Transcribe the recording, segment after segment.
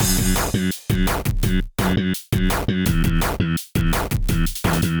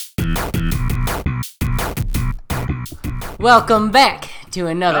Welcome back to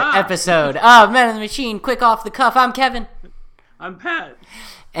another episode of Men of the Machine. Quick off the cuff. I'm Kevin. I'm Pat.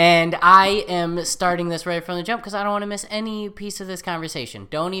 And I am starting this right from the jump because I don't want to miss any piece of this conversation.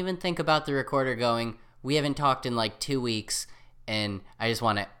 Don't even think about the recorder going, we haven't talked in like 2 weeks, and I just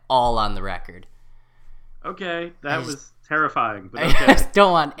want it all on the record. Okay, that was terrifying. But I just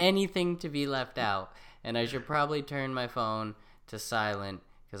don't want anything to be left out. And I should probably turn my phone to silent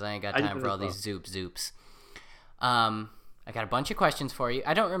because I ain't got time for all these zoops. I got a bunch of questions for you.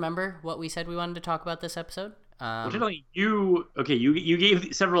 I don't remember what we said we wanted to talk about this episode. You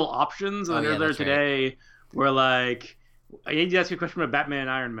gave several options, and earlier today we're like, I need to ask you a question about Batman and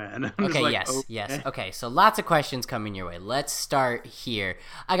Iron Man. Okay, yes. Okay, so lots of questions coming your way. Let's start here.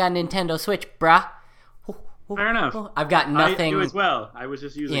 I got a Nintendo Switch, brah. Fair enough. I've got nothing. I do as well. I was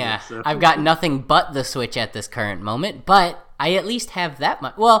just using it. So. I've got nothing but the Switch at this current moment, but I at least have that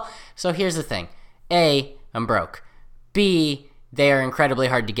much. Well, so here's the thing. A, I'm broke. B, they are incredibly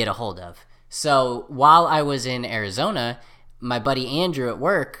hard to get a hold of. So while I was in Arizona, my buddy Andrew at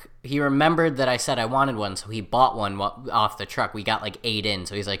work, he remembered that I said I wanted one, so he bought one off the truck. We got like 8 in,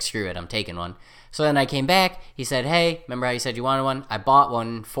 so he's like, screw it, I'm taking one. So then I came back, he said, hey, remember how you said you wanted one? I bought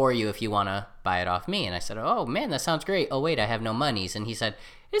one for you if you want to buy it off me. And I said, oh man, that sounds great. Oh wait, I have no monies. And he said,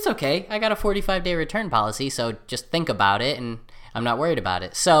 it's okay, I got a 45-day return policy, so just think about it, and I'm not worried about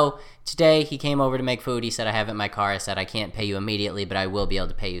it. So today he came over to make food. He said, I have it in my car. I said, I can't pay you immediately, but I will be able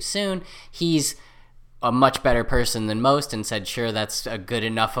to pay you soon. He's a much better person than most and said, sure, that's a good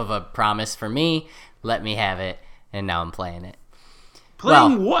enough of a promise for me. Let me have it. And now I'm playing it.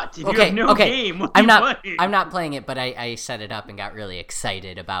 What? If you have no game, what are you playing? I'm not playing it, but I set it up and got really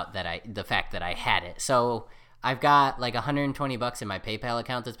excited about the fact that I had it. So I've got like $120 in my PayPal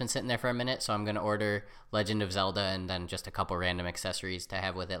account that's been sitting there for a minute, so I'm going to order Legend of Zelda and then just a couple random accessories to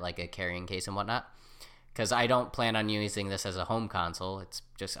have with it, like a carrying case and whatnot. Because I don't plan on using this as a home console. It's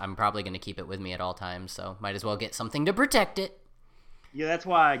just, I'm probably going to keep it with me at all times, so might as well get something to protect it. Yeah, that's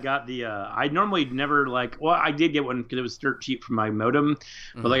why I got the, I normally never I did get one because it was dirt cheap for my modem.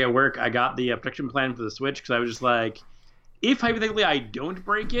 But like at work, I got the protection plan for the Switch because I was just like, if hypothetically I don't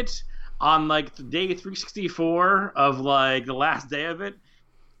break it, on like the day 364 of like the last day of it,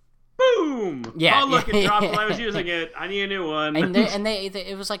 boom! Yeah. Oh look, it dropped while I was using it. I need a new one. And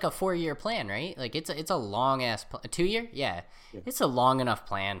it was like a 4-year plan, right? Like it's a long ass 2-year. Yeah, it's a long enough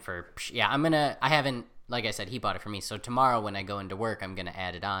plan for. Yeah, I haven't. Like I said, he bought it for me. So tomorrow when I go into work, I'm gonna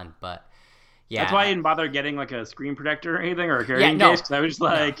add it on. But yeah, that's why I didn't bother getting like a screen protector or anything or a carrying case. Because I was just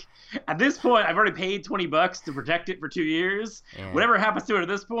like, at this point, I've already paid $20 to protect it for 2 years. Yeah. Whatever happens to it at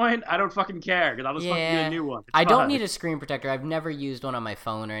this point, I don't fucking care because I'll just fucking get a new one. I don't need a screen protector. I've never used one on my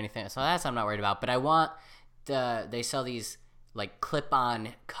phone or anything, so that's I'm not worried about. But I want they sell these like clip-on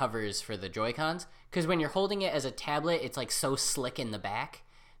covers for the Joy-Cons because when you're holding it as a tablet, it's like so slick in the back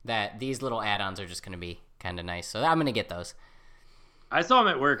that these little add-ons are just going to be kind of nice. So I'm going to get those. I saw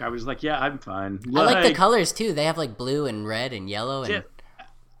them at work. I was like, yeah, I'm fine. I like the colors, too. They have, like, blue and red and yellow. And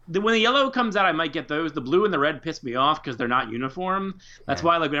when the yellow comes out, I might get those. The blue and the red piss me off because they're not uniform. That's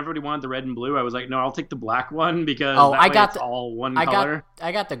why, like, when everybody wanted the red and blue, I was like, no, I'll take the black one because it's all one color.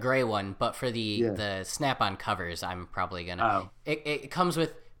 I got the gray one, but for the snap-on covers, I'm probably going to... Oh. It comes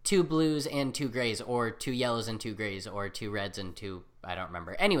with 2 blues and 2 grays, or 2 yellows and 2 grays, or 2 reds and 2... I don't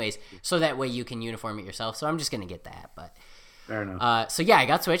remember. Anyways, so that way you can uniform it yourself. So I'm just going to get that, but... Fair enough. So yeah, I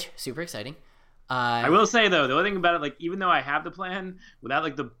got Switch. Super exciting. I will say though, the only thing about it, like even though I have the plan without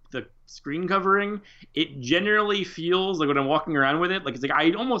like the screen covering, it generally feels like when I'm walking around with it, like it's like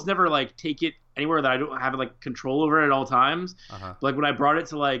I almost never like take it anywhere that I don't have like control over it at all times. But, like when I brought it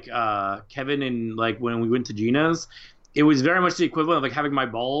to like Kevin and like when we went to Gina's, it was very much the equivalent of like having my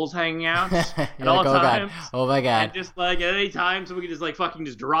balls hanging out at all times. God. Oh my god! And just like at any time, so we could just like fucking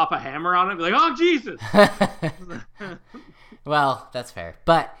just drop a hammer on it, and be like, "Oh Jesus!" Well, that's fair.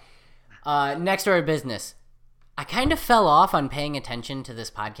 But next order of business, I kind of fell off on paying attention to this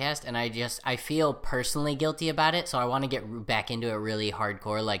podcast, and I feel personally guilty about it. So I want to get back into it really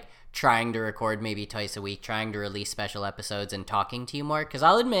hardcore, like trying to record maybe twice a week, trying to release special episodes, and talking to you more. Because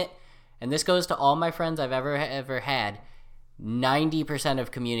I'll admit. And this goes to all my friends I've ever had, 90% of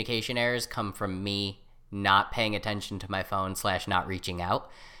communication errors come from me not paying attention to my phone / not reaching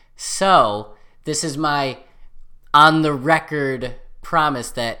out. So this is my on-the-record promise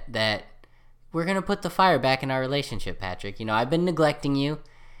that we're going to put the fire back in our relationship, Patrick. You know, I've been neglecting you.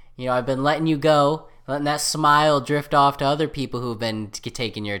 You know, I've been letting you go, letting that smile drift off to other people who've been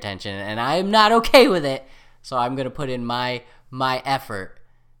taking your attention, and I'm not okay with it. So I'm going to put in my effort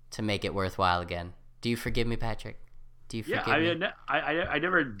to make it worthwhile again. Do you forgive me, Patrick? Do you Yeah, forgive me? I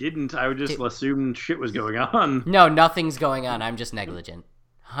never didn't. I would just assume shit was going on. No, nothing's going on. I'm just negligent.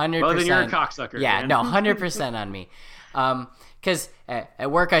 100%. Well, then you're a cocksucker. Yeah, man. no, 100% on me. Because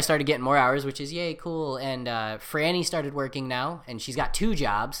at work I started getting more hours, which is yay, cool. And Franny started working now, and she's got 2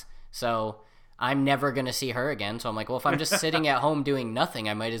 jobs, so I'm never going to see her again. So I'm like, well, if I'm just sitting at home doing nothing,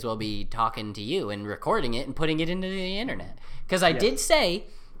 I might as well be talking to you and recording it and putting it into the internet. Because I did say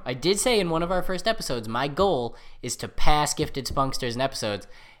in one of our first episodes, my goal is to pass Gifted Spunksters in episodes,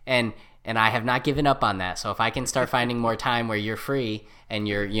 and I have not given up on that. So if I can start finding more time where you're free and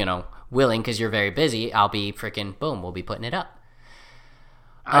you're, willing because you're very busy, I'll be freaking boom, we'll be putting it up.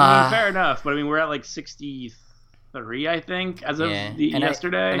 I mean, fair enough, but I mean, we're at like 63, I think, as of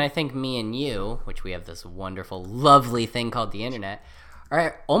yesterday. And I think me and you, which we have this wonderful, lovely thing called the internet,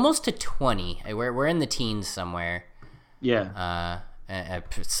 are almost to 20. We're in the teens somewhere. Yeah.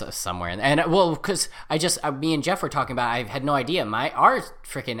 Somewhere, and well, because me and Jeff were talking about, I had no idea. Our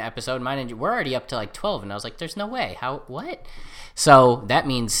freaking episode, we're already up to like 12, and I was like, "There's no way, what?" So that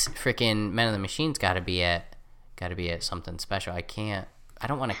means freaking Men of the Machine's got to be at something special. I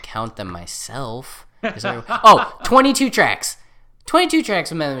don't want to count them myself. 22 tracks. 22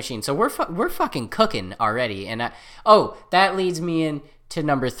 tracks of Men of the Machine. So we're fucking cooking already. And that leads me in to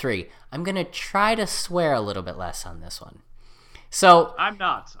number 3. I'm gonna try to swear a little bit less on this one. So I'm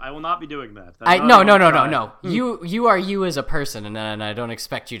not. I will not be doing that. No. You are you as a person, and I don't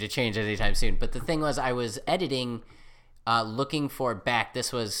expect you to change anytime soon. But the thing was, I was editing, looking for back.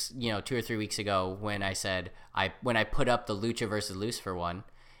 This was 2 or 3 weeks ago when I said when I put up the Lucha versus Lucifer one,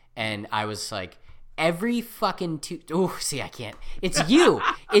 and I was like, every fucking I can't. It's you.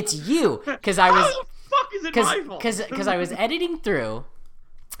 It's you. Because I was. How the fuck is it my fault? Because I was editing through.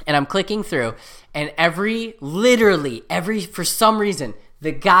 And I'm clicking through, and literally every, for some reason,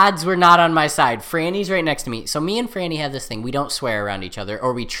 the gods were not on my side. Franny's right next to me. So me and Franny have this thing. We don't swear around each other,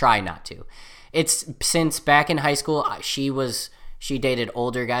 or we try not to. It's since back in high school, she dated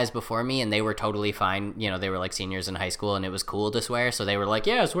older guys before me, and they were totally fine. They were like seniors in high school, and it was cool to swear. So they were like,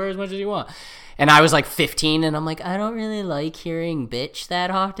 yeah, swear as much as you want. And I was like 15, and I'm like, I don't really like hearing bitch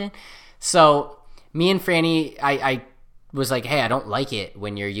that often. So me and Franny, I was like, hey, I don't like it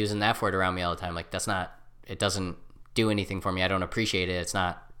when you're using that word around me all the time. Like, it doesn't do anything for me. I don't appreciate it. It's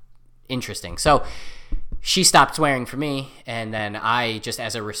not interesting. So she stopped swearing for me, and then I, just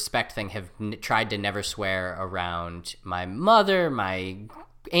as a respect thing, have tried to never swear around my mother, my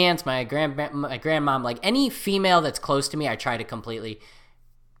aunts, my grandmom, like any female that's close to me. I try to completely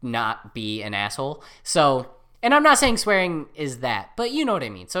not be an asshole. So, and I'm not saying swearing is that, but you know what I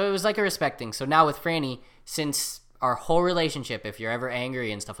mean. So it was like a respect thing. So now with Franny, since our whole relationship, if you're ever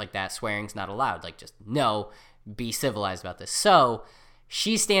angry and stuff like that, swearing's not allowed. Like, just be civilized about this. So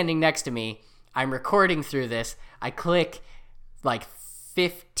she's standing next to me. I'm recording through this. I click like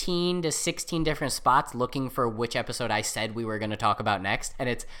 15 to 16 different spots looking for which episode I said we were going to talk about next. And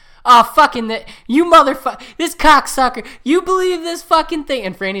it's, you motherfucker, this cocksucker, you believe this fucking thing.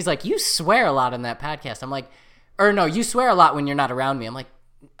 And Franny's like, you swear a lot on that podcast. I'm like, or no, you swear a lot when you're not around me. I'm like,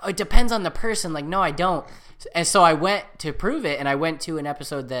 it depends on the person. Like, no, I don't. And so I went to prove it, and I went to an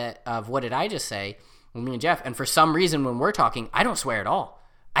episode of What Did I Just Say with me and Jeff, and for some reason when we're talking, I don't swear at all.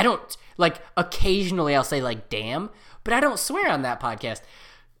 I don't, like, occasionally I'll say, like, damn, but I don't swear on that podcast.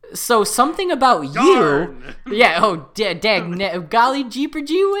 So something about Darn. you... Yeah, golly jeeper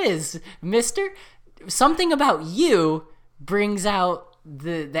gee whiz, mister. Something about you brings out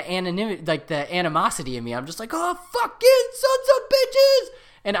the anonymity, like, the animosity in me. I'm just like, oh, fucking sons of bitches!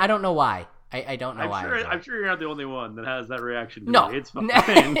 And I don't know why. I don't know why. I'm sure you're not the only one that has that reaction to no, me. It's fine.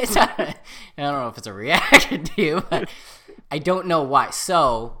 I don't know if it's a reaction to you, but I don't know why.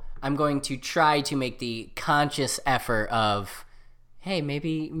 So I'm going to try to make the conscious effort of, hey,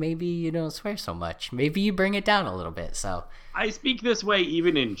 maybe you don't swear so much. Maybe you bring it down a little bit. So I speak this way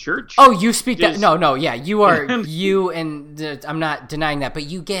even in church. Oh, you speak that? No, yeah, you are you, and I'm not denying that, but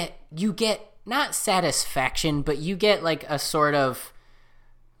you get not satisfaction, but you get like a sort of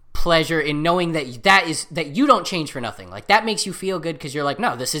pleasure in knowing that you don't change for nothing. Like, that makes you feel good because you're like,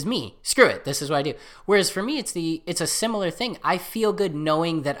 no, this is me. Screw it. This is what I do. Whereas for me, it's a similar thing. I feel good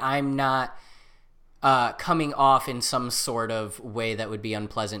knowing that I'm not coming off in some sort of way that would be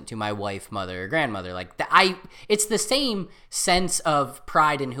unpleasant to my wife, mother, or grandmother. Like, it's the same sense of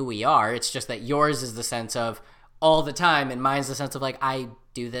pride in who we are. It's just that yours is the sense of all the time, and mine's the sense of like, I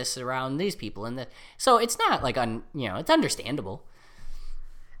do this around these people, so it's not like it's understandable.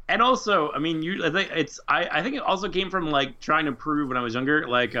 And also, I mean, I think it also came from like trying to prove when I was younger,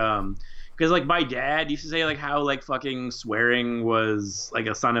 like, because like my dad used to say like how like fucking swearing was like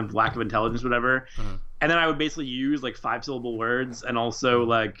a sign of lack of intelligence, whatever. Mm-hmm. and then I would basically use like 5-syllable words and also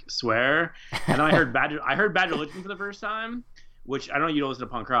like swear. And then I heard Bad Religion for the first time, which I don't know, you don't listen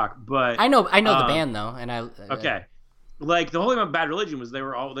to punk rock, but I know the band though, and okay. Like the whole thing about Bad Religion was they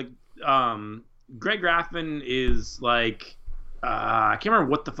were all like Greg Graffin is like I can't remember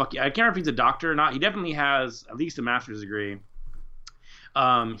what the fuck. I can't remember if he's a doctor or not. He definitely has at least a master's degree.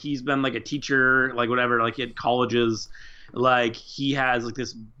 He's been like a teacher, like whatever, like at colleges. Like he has like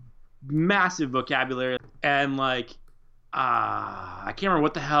this massive vocabulary, and like I can't remember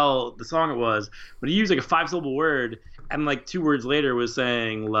what the hell the song it was, but he used like a 5-syllable word, and like 2 words later was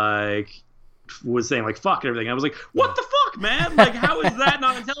saying like fuck and everything. I was like, what the fuck, man? Like, how is that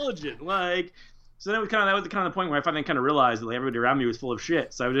not intelligent? Like, so that was kind of the point where I finally kind of realized that like everybody around me was full of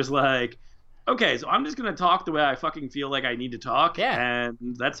shit. So I was just like, okay, so I'm just gonna talk the way I fucking feel like I need to talk, and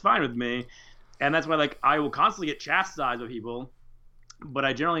that's fine with me. And that's why like I will constantly get chastised by people, but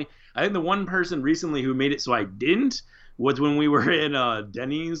I think the one person recently who made it so I didn't was when we were in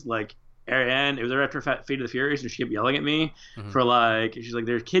Denny's, like Ariane. It was right after Fate of the Furious, and she kept yelling at me for like, she's like,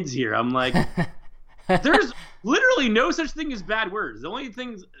 "There's kids here." I'm like, there's literally no such thing as bad words. The only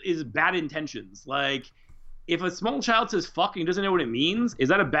thing is bad intentions. Like, if a small child says "fuck" and doesn't know what it means, is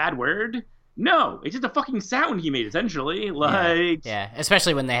that a bad word? No, it's just a fucking sound he made, essentially. Like, yeah,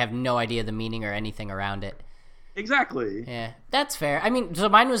 especially when they have no idea the meaning or anything around it. Exactly. Yeah, that's fair. I mean, so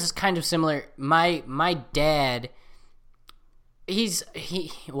mine was kind of similar. My dad, he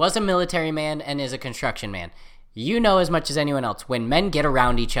was a military man and is a construction man. You know as much as anyone else, when men get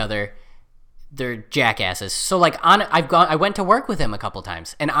around each other, they're jackasses. So like I went to work with him a couple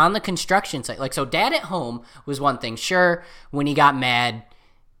times, and on the construction site, like, so dad at home was one thing. Sure, when he got mad,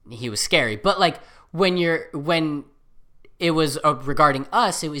 he was scary, but like when it was regarding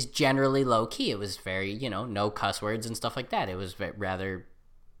us, it was generally low key. It was very, no cuss words and stuff like that. It was rather,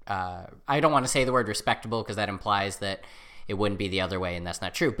 I don't want to say the word respectable because that implies that it wouldn't be the other way, and that's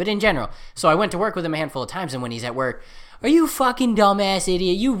not true. But in general, so I went to work with him a handful of times, and when he's at work, "Are you fucking dumbass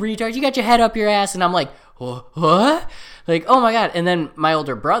idiot? You retard! You got your head up your ass!" And I'm like, "What?" Like, oh my God. And then my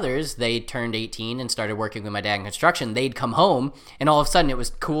older brothers, they turned 18 and started working with my dad in construction. They'd come home, and all of a sudden it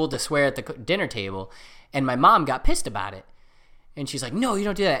was cool to swear at the dinner table, and my mom got pissed about it. And she's like, "No, you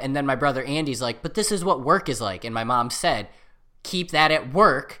don't do that." And then my brother Andy's like, "But this is what work is like." And my mom said, "Keep that at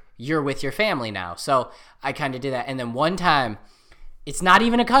work. You're with your family now." So I kind of did that. And then one time, it's not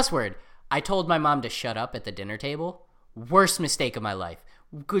even a cuss word, I told my mom to shut up at the dinner table. Worst mistake of my life.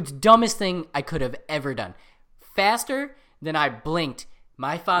 Dumbest thing I could have ever done. Faster than I blinked,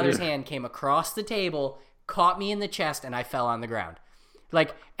 my father's hand came across the table, caught me in the chest, and I fell on the ground.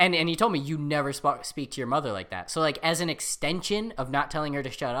 Like, and he told me, "You never speak to your mother like that." So like, as an extension of not telling her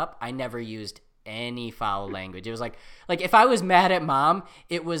to shut up, I never used any foul language. It was like if I was mad at mom,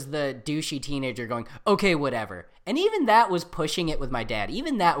 it was the douchey teenager going, "Okay, whatever." And even that was pushing it with my dad.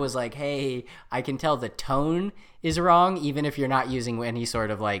 Even that was like, "Hey, I can tell the tone is wrong, even if you're not using any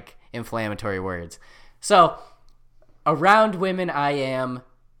sort of like inflammatory words." So around women, I am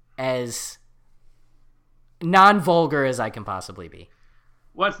as non-vulgar as I can possibly be.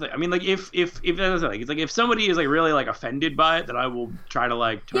 I mean, like if it's like if somebody is like really like offended by it, then I will try to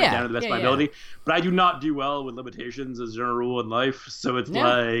like tone it down to the best of my ability. But I do not do well with limitations as a general rule in life. So it's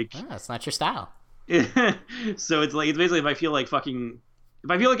like, it's not your style. So it's like, it's basically if I feel like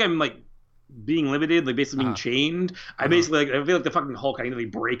I'm like being limited, like basically being chained, I basically like, I feel like the fucking Hulk. I need to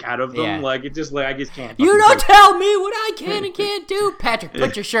like break out of them. Yeah. Like it just like I just can't. You don't tell me what I can and can't do. Patrick,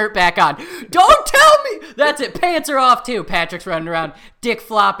 put your shirt back on. Don't tell me. That's it. Pants are off too. Patrick's running around, dick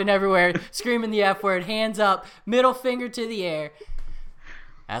flopping everywhere, screaming the F word, hands up, middle finger to the air.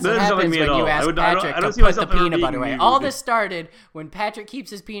 That's what happens when you ask Patrick to put the peanut butter away. All this started when Patrick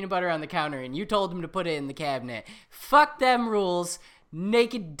keeps his peanut butter on the counter and you told him to put it in the cabinet. Fuck them rules.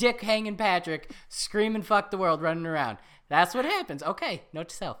 Naked dick hanging Patrick, screaming "fuck the world," running around. That's what happens. Okay, note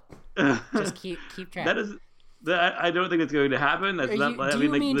to self. Just keep track. I don't think that's going to happen. That's not. Do you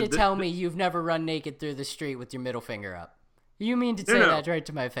mean to tell me you've never run naked through the street with your middle finger up? You mean to say that right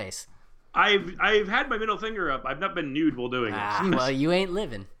to my face? I've had my middle finger up. I've not been nude while doing it. Well, you ain't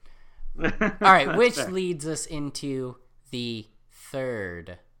living. All right, which leads us into the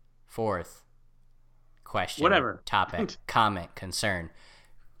fourth question, topic, comment, concern.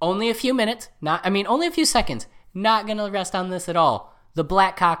 Only a few minutes, only a few seconds. Not gonna rest on this at all. The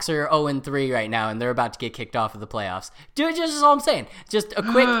Blackhawks are 0-3 right now, and they're about to get kicked off of the playoffs. Just all I'm saying. Just a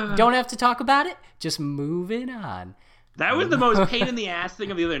quick, don't have to talk about it. Just moving on. That was the most pain in the ass thing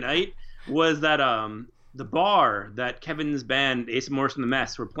of the other night. Was that the bar that Kevin's band Ace of Morris and the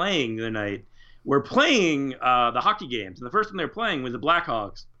Mess were playing the other night? Were playing the hockey games, and the first one they were playing was the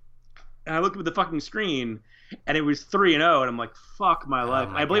Blackhawks. and I looked at the fucking screen, and it was 3-0, and I'm like, fuck my Oh life.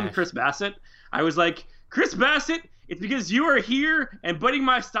 my I blamed gosh. Chris Bassett. I was like, Chris Bassett, it's because you are here and biting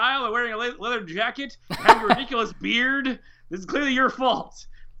my style and wearing a leather jacket, and having a ridiculous beard. This is clearly your fault.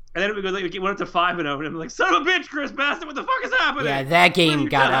 And then it goes like it went up to 5-0, and I'm like, son of a bitch, Chris Bassett, what the fuck is happening? Yeah, that game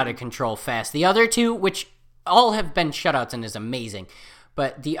got done? out of control fast. The other two, which all have been shutouts and is amazing,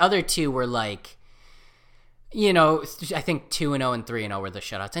 but the other two were like, you know, I think 2-0 and 3-0 were the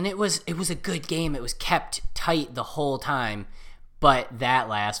shutouts, and it was a good game. It was kept tight the whole time, but that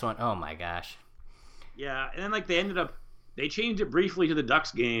last one, oh my gosh. Yeah, and then like they changed it briefly to the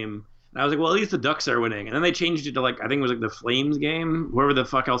Ducks game, and I was like, well, at least the Ducks are winning. And then they changed it to like I think it was like the Flames game, whoever the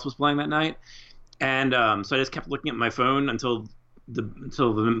fuck else was playing that night. And so I just kept looking at my phone until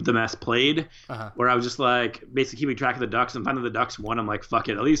the mess played, where I was just like basically keeping track of the Ducks, and finally the Ducks won. I'm like, fuck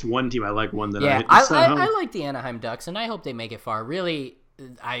it, at least one team I like won tonight. Yeah, So, I like the Anaheim Ducks, and I hope they make it far. Really,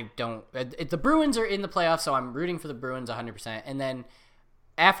 I don't. The Bruins are in the playoffs, so I'm rooting for the Bruins 100%. And then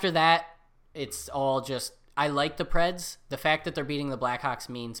after that, it's all just. I like the Preds. The fact that they're beating the Blackhawks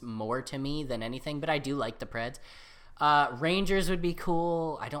means more to me than anything, but I do like the Preds. Rangers would be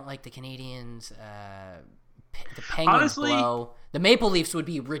cool. I don't like the Canadians. The Penguins Honestly, blow. The Maple Leafs would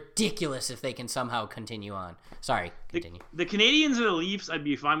be ridiculous if they can somehow continue on. Sorry, continue. The Canadians and the Leafs I'd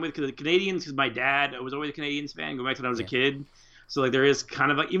be fine with, because the Canadians, because my dad was always a Canadians fan going back to when I was a kid. So like there is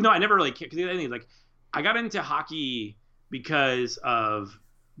kind of like, even though I never really cared, because the other thing is like I got into hockey because of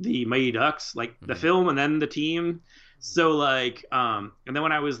the Mighty Ducks, like the film and then the team. So like and then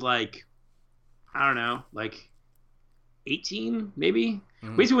when I was like, I don't know, like 18 maybe,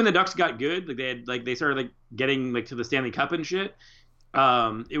 basically when the Ducks got good, like they started like getting like to the Stanley Cup and shit,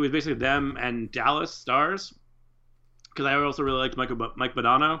 it was basically them and Dallas Stars, because I also really liked Mike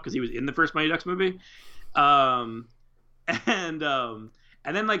Modano because he was in the first Mighty Ducks movie, and then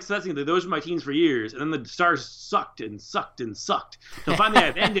like so that's the thing, those were my teams for years, and then the Stars sucked and sucked and sucked, so finally I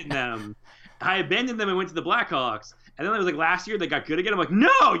abandoned them. I abandoned them and went to the Blackhawks. And then it was like last year they got good again. I'm like,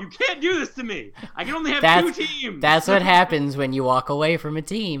 no, you can't do this to me. I can only have two teams. That's what happens when you walk away from a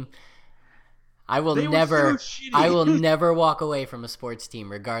team. I will never walk away from a sports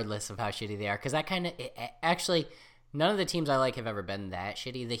team, regardless of how shitty they are. Because that kind of actually, none of the teams I like have ever been that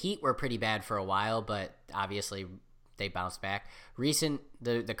shitty. The Heat were pretty bad for a while, but obviously they bounced back.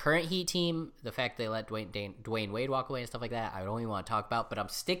 The current Heat team, the fact they let Dwayne Wade walk away and stuff like that, I don't even want to talk about. But I'm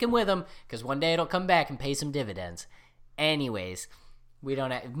sticking with them because one day it'll come back and pay some dividends. Anyways,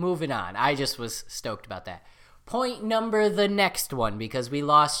 moving on. I just was stoked about that. Point number the next one, because we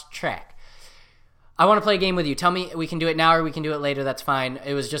lost track. I want to play a game with you. Tell me, we can do it now or we can do it later. That's fine.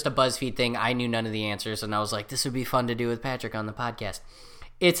 It was just a BuzzFeed thing. I knew none of the answers, and I was like, this would be fun to do with Patrick on the podcast.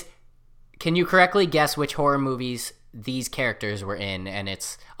 Can you correctly guess which horror movies these characters were in? And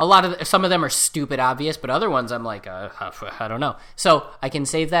it's some of them are stupid obvious, but other ones I'm like, I don't know. So I can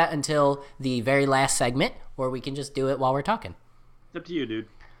save that until the very last segment, or we can just do it while we're talking. It's up to you, dude.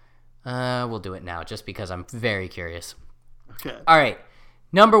 We'll do it now just because I'm very curious. Okay. All right.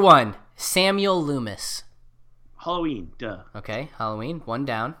 Number 1, Samuel Loomis. Halloween, duh. Okay, Halloween, 1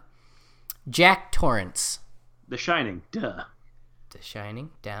 down. Jack Torrance. The Shining, duh. The Shining,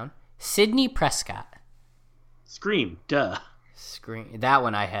 down. Sidney Prescott. Scream, duh. That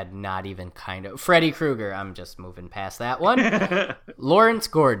one I had not even kind of. Freddy Krueger, I'm just moving past that one. Lawrence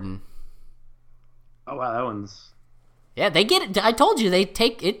Gordon. Oh, wow, that one's... Yeah, they get it. I told you, they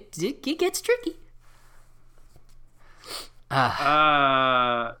take it. It gets tricky.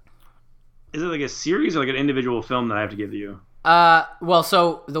 Is it like a series or like an individual film that I have to give you? Well,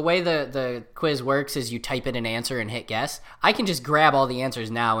 so the way the quiz works is you type in an answer and hit guess. I can just grab all the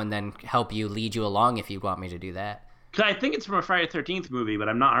answers now and then help you lead you along if you want me to do that. Because I think it's from a Friday the 13th movie, but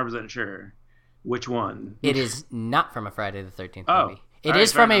I'm not 100% sure which one. It is not from a Friday the 13th movie. It right,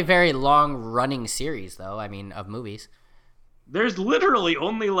 is from enough. a very long-running series, though. I mean, of movies. There's literally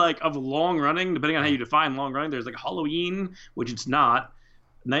only like of long running, depending on how you define long running. There's like Halloween, which it's not.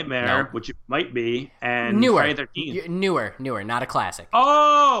 Nightmare, which it might be, and Friday the 13th. Newer, not a classic.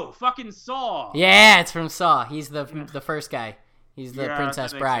 Oh, fucking Saw. Yeah, it's from Saw. He's the first guy. He's the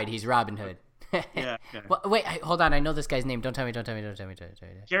Princess Bride. Sense. He's Robin Hood. Yeah. Okay. Well, wait, hold on. I know this guy's name. Don't tell me.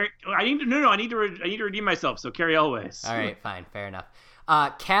 Carrie, I need to redeem myself. So Carrie Elways. All right, fine, fair enough.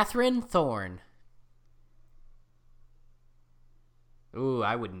 Catherine Thorne. Ooh,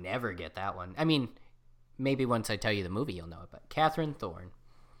 I would never get that one. I mean, maybe once I tell you the movie, you'll know it. But Catherine Thorne.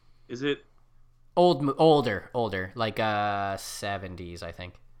 Is it older, like 70s, I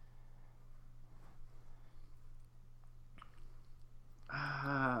think.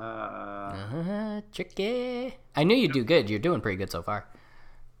 Uh, Tricky. I knew you'd do good. You're doing pretty good so far.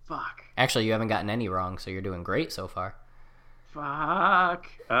 Fuck. Actually, you haven't gotten any wrong, so you're doing great so far. Fuck.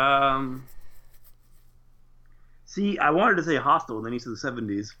 See, I wanted to say Hostel, and then he said the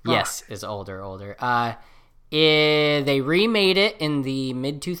 70s. Fuck. Yes, it's older. They remade it in the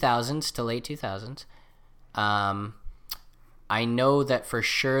mid 2000s to late 2000s. I know that for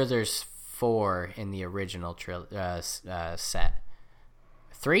sure there's 4 in the original set.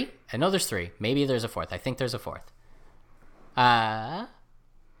 3? I know there's 3. Maybe there's a 4th. I think there's a 4th.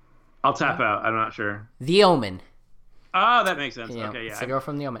 I'll tap out. I'm not sure. The Omen. Oh, that makes sense. You know, Okay, yeah. It's the girl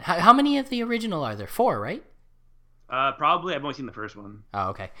from The Omen. How many of the original are there? 4, right? Probably. I've only seen the first one. Oh,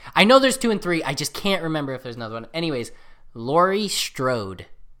 okay. I know there's 2 and 3. I just can't remember if there's another one. Anyways, Laurie Strode.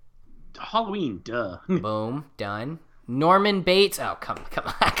 Halloween, duh. Boom. Done. Norman Bates. Oh, come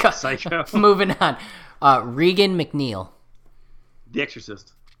on. Psycho. Moving on. Regan McNeil. The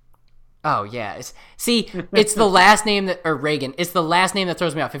Exorcist. Oh, yeah. It's the last name or Reagan. It's the last name that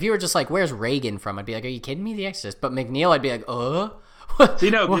throws me off. If you were just like, where's Reagan from? I'd be like, are you kidding me? The Exorcist. But McNeil, I'd be like, So,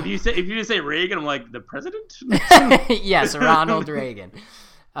 if you just say Reagan, I'm like, the president? Yes, Ronald Reagan.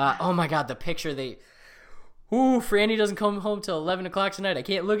 Oh my God, the picture Franny doesn't come home till 11 o'clock tonight. I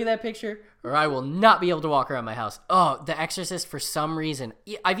can't look at that picture or I will not be able to walk around my house. Oh, The Exorcist, for some reason.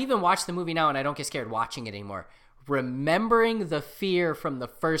 I've even watched the movie now and I don't get scared watching it anymore. Remembering the fear from the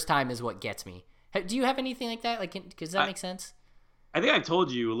first time is what gets me. Do you have anything like that? Like, does that make sense? I think I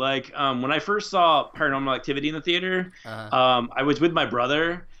told you, like, when I first saw Paranormal Activity in the theater, I was with my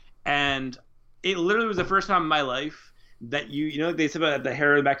brother, and it literally was the first time in my life that you know, like they said about the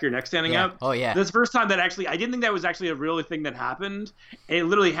hair on the back of your neck standing up. Oh yeah. This first time that actually, I didn't think that was actually a real thing that happened. And it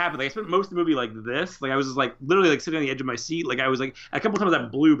literally happened. Like I spent most of the movie like this. Like I was just like literally like sitting on the edge of my seat. Like I was like a couple times I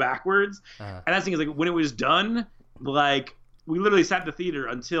blew backwards. And that's the thing is like when it was done, like we literally sat in the theater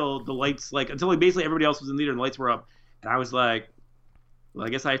until the lights until basically everybody else was in the theater and the lights were up. And I was like, well, I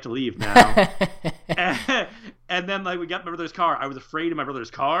guess I have to leave now. and then like we got my brother's car. I was afraid of my brother's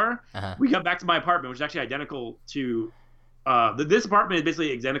car. We got back to my apartment, which is actually identical to this apartment is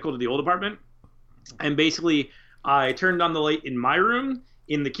basically identical to the old apartment. And basically I turned on the light in my room,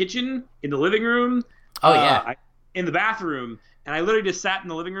 in the kitchen, in the living room. In the bathroom. And I literally just sat in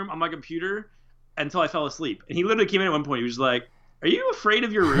the living room on my computer until I fell asleep. And he literally came in at one point. He was like, "Are you afraid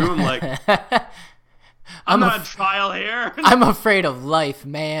of your room?" I'm like, I'm not on trial here. I'm afraid of life,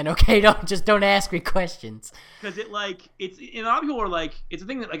 man. Okay, don't ask me questions. Because it's a lot of people are like, it's a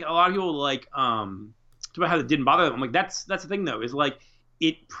thing that like a lot of people like talk about how it didn't bother them. I'm like, that's the thing though, is like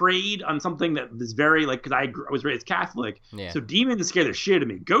it preyed on something that was very like, because I was raised Catholic, so demons scare the shit out of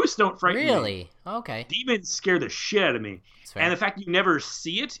me. Ghosts don't frighten me. Really? Okay. Demons scare the shit out of me. And the fact that you never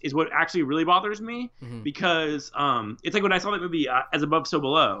see it is what actually really bothers me, because it's like when I saw that movie As Above, So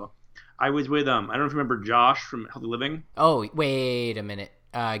Below. I was with I don't know if you remember Josh from Healthy Living. Oh, wait a minute.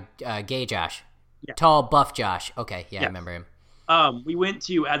 Gay Josh. Yeah. Tall, buff Josh. Okay, yeah, I remember him. We went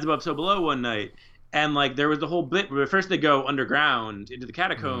to As Above, So Below one night, and like there was the whole bit where first they go underground into the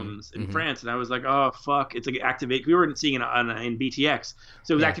catacombs in France, and I was like, oh fuck, it's like activate. We weren't seeing it in BTX,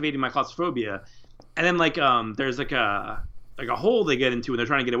 so it was activating my claustrophobia. And then like there's like a hole they get into when they're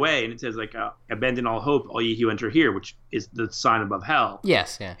trying to get away, and it says like abandon all hope, all ye who enter here, which is the sign above hell.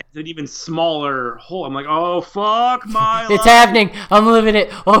 Yes, yeah. It's an even smaller hole. I'm like, oh fuck my It's life. happening. I'm living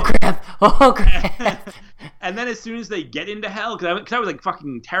it. Oh crap. And then as soon as they get into hell, because I was like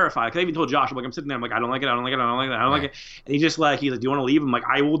fucking terrified, because I even told Josh, I'm sitting there, I'm like, I don't like it. And he's like, do you want to leave? I'm like,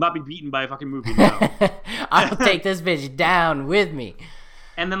 I will not be beaten by a fucking movie, no. I'll take this bitch down with me.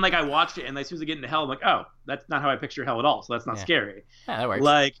 And then like I watched it, and as soon as they get into hell, I'm like, oh, that's not how I picture hell at all. So that's not scary. Yeah, that works.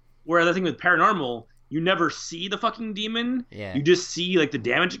 Like, whereas the thing with paranormal, you never see the fucking demon. Yeah. You just see like the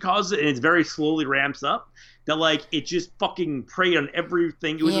damage it causes, and it's very slowly ramps up. That like it just fucking preyed on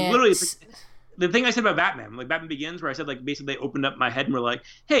everything. It was literally the thing I said about Batman, like Batman Begins, where I said like basically they opened up my head and were like,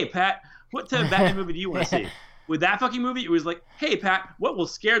 hey Pat, what type of Batman movie do you want to see? With that fucking movie, it was like, hey Pat, what will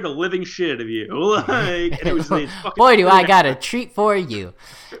scare the living shit out of you? Like, and it was fucking boy, do I got a treat for you.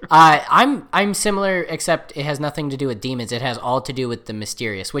 I'm similar, except it has nothing to do with demons. It has all to do with the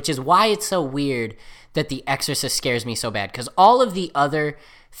mysterious, which is why it's so weird that The Exorcist scares me so bad. Because all of the other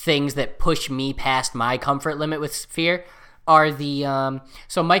things that push me past my comfort limit with fear are the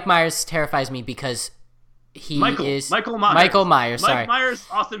so Mike Myers terrifies me because Michael Myers. Sorry, Mike Myers,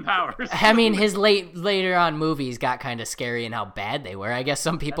 Austin Powers. I mean, his later on movies got kind of scary in how bad they were. I guess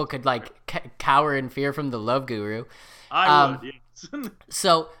some people could like cower in fear from the Love Guru. I would. Yes.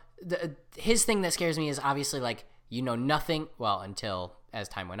 So his thing that scares me is obviously like you know nothing. Well, until as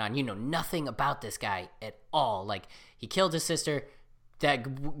time went on, you know nothing about this guy at all. Like he killed his sister. That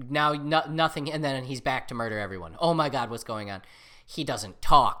now nothing, and then he's back to murder everyone. Oh my God, what's going on? he doesn't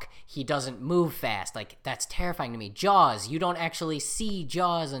talk, he doesn't move fast. Like, that's terrifying to me. Jaws, you don't actually see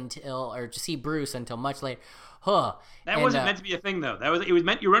Jaws or see Bruce until much later. That wasn't meant to be a thing, though. It was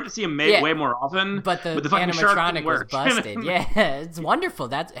meant, you were meant to see him way more often. But the fucking shark animatronic didn't was work. busted. Yeah, it's wonderful.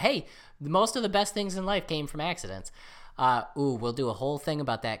 Hey, most of the best things in life came from accidents. We'll do a whole thing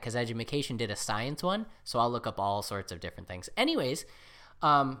about that because Edumacation did a science one, so I'll look up all sorts of different things. Anyways,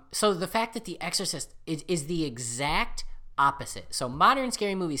 so the fact that The Exorcist is the exact opposite. So modern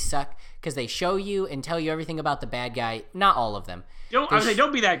scary movies suck because they show you and tell you everything about the bad guy. Not all of them.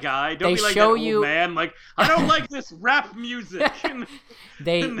 Don't be that guy. Don't be like that old man. Like, I don't like this rap music.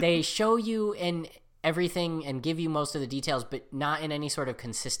 They show you and everything and give you most of the details, but not in any sort of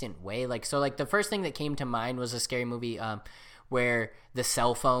consistent way. Like, so like the first thing that came to mind was a scary movie where the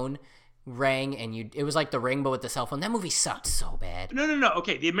cell phone rang and it was like The Ring but with the cell phone. That movie sucked so bad. No.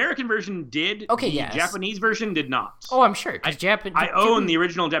 Okay, the American version did. Okay, the yes. Japanese version did not. Oh, I'm sure. I own the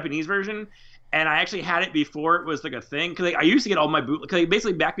original Japanese version, and I actually had it before it was like a thing. Because I used to get all my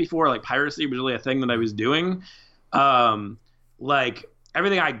basically back before like piracy was really a thing that I was doing. Like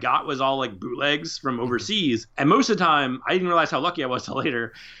everything I got was all like bootlegs from overseas, and most of the time I didn't realize how lucky I was till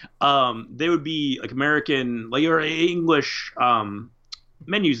later. They would be like American, like or English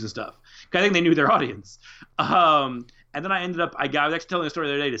menus and stuff. I think they knew their audience. And then I was actually telling a story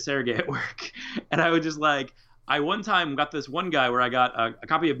the other day to Sergey at work. And I was just like, I one time got this one guy where I got a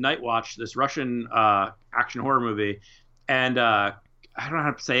copy of Night Watch, this Russian action horror movie. And I don't know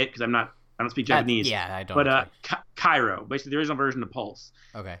how to say it because I don't speak Japanese. I don't. But Cairo, basically the original version of Pulse.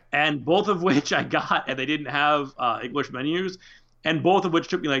 Okay. And both of which I got, and they didn't have English menus. And both of which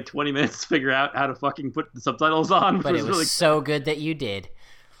took me like 20 minutes to figure out how to fucking put the subtitles on. But it was really so good that you did.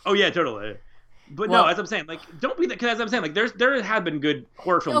 Oh yeah, totally. But no, as I'm saying, like, don't be that. Because as I'm saying, like, there have been good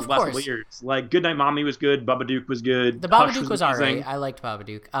horror films the last couple of years. Like, Goodnight Mommy was good. Babadook was good. The Babadook was alright. I liked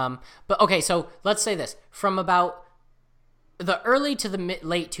Babadook. But okay, so let's say this: from about the early to the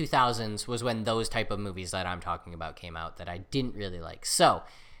late 2000s was when those type of movies that I'm talking about came out that I didn't really like. So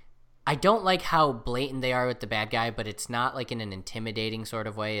I don't like how blatant they are with the bad guy, but it's not like in an intimidating sort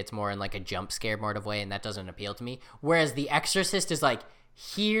of way. It's more in like a jump scare sort of way, and that doesn't appeal to me. Whereas The Exorcist is like,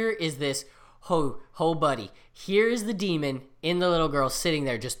 here is this, buddy, here is the demon in the little girl sitting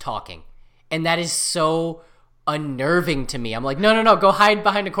there just talking. And that is so unnerving to me. I'm like, no, go hide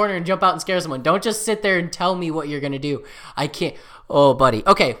behind a corner and jump out and scare someone. Don't just sit there and tell me what you're going to do. I can't. Oh, buddy.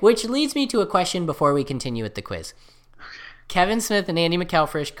 Okay, which leads me to a question before we continue with the quiz. Kevin Smith and Andy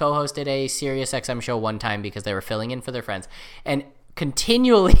McElfresh co-hosted a Sirius XM show one time because they were filling in for their friends. And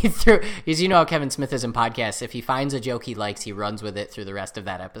continually through, because you know how Kevin Smith is in podcasts, if he finds a joke he likes, he runs with it through the rest of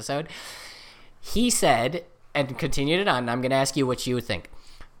that episode. He said, and continued it on, and I'm going to ask you what you would think.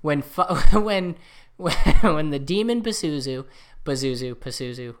 When the demon Pazuzu,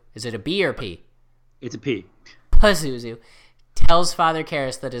 is it a B or a P? It's a P. Pazuzu tells Father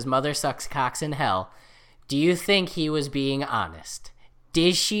Karras that his mother sucks cocks in hell, do you think he was being honest?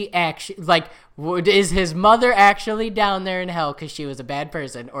 Did she actually, like, is his mother actually down there in hell because she was a bad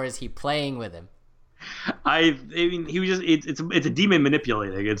person, or is he playing with him? I mean, he was just, it's a demon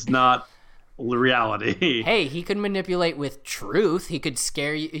manipulating. It's not reality. Hey, he could manipulate with truth. He could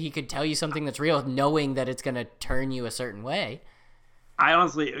scare you. He could tell you something that's real, knowing that it's going to turn you a certain way. I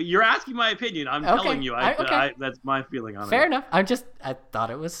honestly, you're asking my opinion. I'm telling you. That's my feeling on it. Fair enough. I thought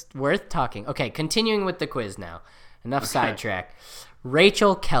it was worth talking. Okay, continuing with the quiz now. Enough sidetrack.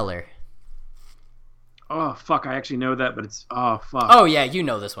 Rachel Keller. Oh, fuck. I actually know that, but it's... Oh, fuck. Oh, yeah, you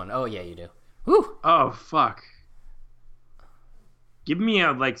know this one. Oh, yeah, you do. Whew. Oh, fuck. Give me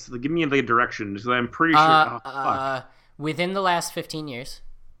a direction, because I'm pretty sure... Oh, fuck. Within the last 15 years.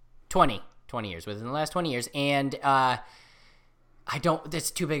 20 years. Within the last 20 years. And, I don't... That's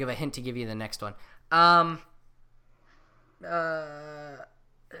too big of a hint to give you the next one.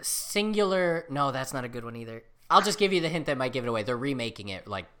 Singular... No, that's not a good one either. I'll just give you the hint that might give it away. They're remaking it,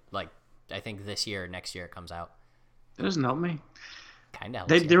 like I think this year or next year it comes out. That doesn't help me. Kind of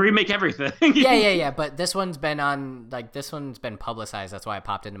helps. They remake everything. yeah. But this one's been publicized. That's why it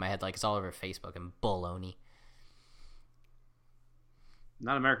popped into my head. Like, it's all over Facebook and baloney.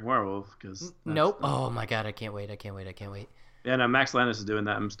 Not American Werewolf, because... Nope. Oh, my God. I can't wait. Yeah, no, Max Landis is doing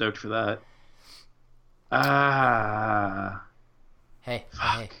that. I'm stoked for that. Hey.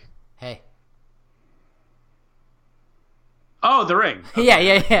 Oh, The Ring.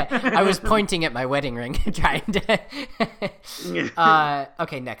 Okay. Yeah. I was pointing at my wedding ring, trying to...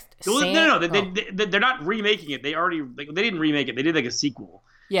 okay, next. No. They're not remaking it. They didn't remake it. They did like a sequel.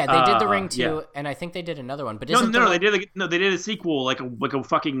 Yeah, they did The Ring too, and I think they did another one. But they did a sequel like a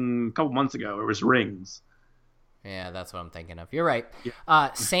fucking couple months ago. It was Rings. Yeah, that's what I'm thinking of. You're right.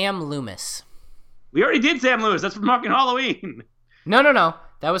 Yeah. Sam Loomis. We already did Sam Lewis. That's from fucking Halloween. No.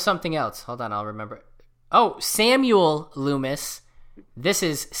 That was something else. Hold on, I'll remember. Oh, Samuel Loomis. This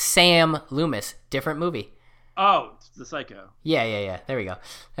is Sam Loomis. Different movie. Oh, it's the Psycho. Yeah. There we go.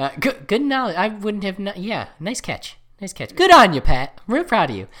 Good knowledge. I wouldn't have... Yeah, nice catch. Good on you, Pat. I'm real proud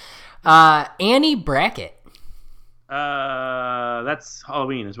of you. Annie Brackett. That's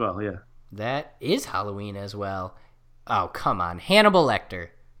Halloween as well, yeah. That is Halloween as well. Oh, come on. Hannibal Lecter.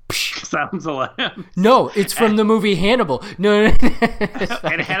 Sounds a lot. No, it's from the movie Hannibal. No.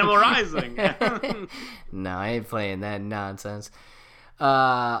 And Hannibal Rising. No, I ain't playing that nonsense.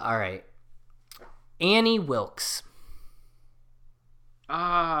 All right. Annie Wilkes.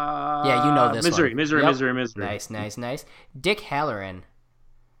 Yeah, you know this Misery, one. Misery, Yep. Misery. Nice. Dick Halloran.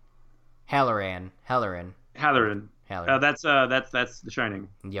 Halloran. Halloran. That's The Shining.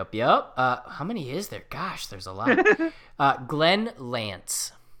 Yep. How many is there? Gosh, there's a lot. Glenn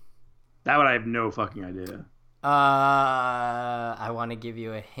Lance. That one I have no fucking idea. I want to give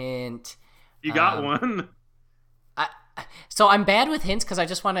you a hint. You got one. So I'm bad with hints because I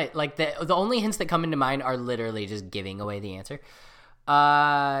just want to like the only hints that come into mind are literally just giving away the answer.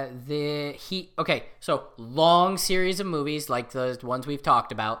 Okay, so long series of movies like the ones we've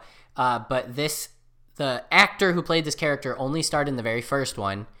talked about. But the actor who played this character only starred in the very first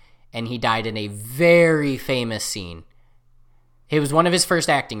one, and he died in a very famous scene. It was one of his first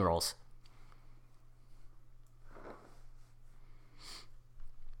acting roles.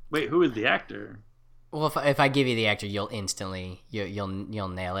 Wait, who is the actor? Well, if I give you the actor, you'll instantly you'll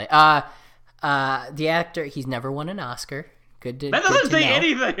nail it. The actor, he's never won an Oscar. That doesn't say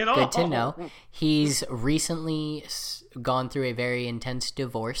anything at all. Good to know. He's recently gone through a very intense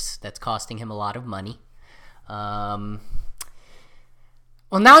divorce that's costing him a lot of money. Well,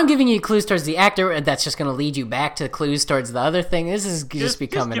 now I'm giving you clues towards the actor. That's just going to lead you back to clues towards the other thing. This is just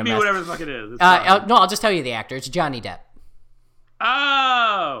becoming give a mess. me whatever the fuck it is. No, I'll just tell you the actor. It's Johnny Depp.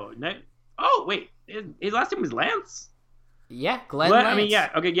 Oh, wait. His last name was Lance? Yeah, Glenn Lance. I mean, yeah.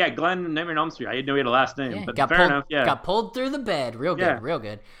 Okay, yeah, Glenn Nightmare on Elm Street. I didn't know he had a last name, Yeah, but got fair pulled, enough, yeah. Got pulled through the bed. Real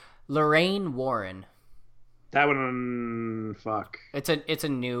good. Lorraine Warren. That one, fuck. It's a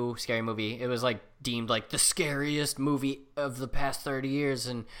new scary movie. It was like deemed like the scariest movie of the past 30 years,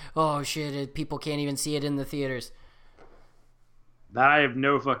 and oh shit, people can't even see it in the theaters. That I have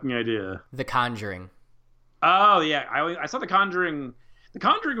no fucking idea. The Conjuring. Oh yeah, I saw The Conjuring. The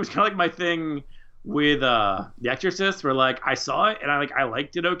Conjuring was kind of like my thing with The Exorcist, where like I saw it and I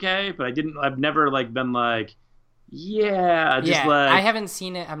liked it okay, but I've never like been like, like I haven't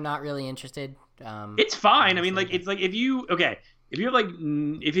seen it. I'm not really interested. It's fine. I mean, like it's like if you have like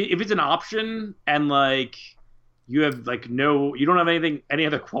if it's an option and like you have like you don't have any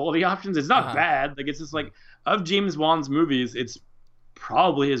other quality options, it's not bad. Like it's just like of James Wan's movies, it's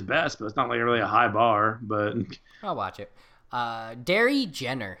probably his best, but it's not like really a high bar. But I'll watch it. Derry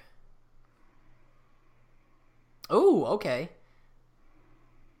Jenner. Oh, okay.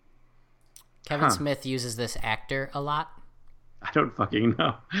 Kevin Smith uses this actor a lot. I don't fucking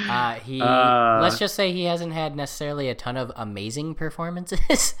know. Let's just say he hasn't had necessarily a ton of amazing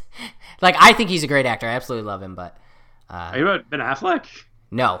performances. Like, I think he's a great actor. I absolutely love him, but are you about Ben Affleck?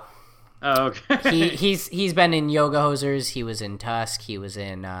 No. Oh, okay. He's been in Yoga Hosers. He was in Tusk. He was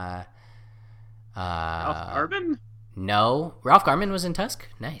in Ralph Garman? No, Ralph Garman was in Tusk.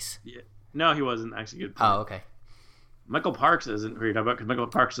 Nice. Yeah. No, he wasn't. Actually, good. Oh, okay. Michael Parks isn't who you're talking about because Michael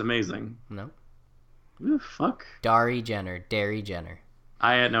Parks is amazing. No. Who the fuck? Derry Jenner.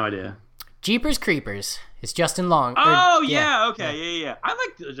 I had no idea. Jeepers Creepers. It's Justin Long. Yeah. Okay. Yeah. I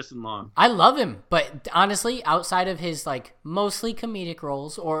like Justin Long. I love him, but honestly, outside of his like mostly comedic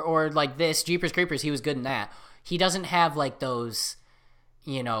roles or like this Jeepers Creepers, he was good in that. He doesn't have like those,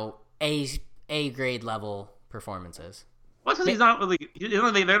 A grade level performances. Well, because he's not really.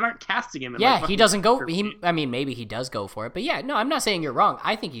 They're not casting him. Yeah, he doesn't go. Maybe he does go for it, but yeah, no, I'm not saying you're wrong.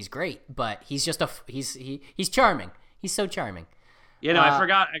 I think he's great, but he's just he's charming. He's so charming. Yeah, no, I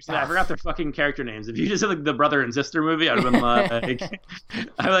forgot. Actually, I forgot their fucking character names. If you just said like the brother and sister movie, I'd have been like,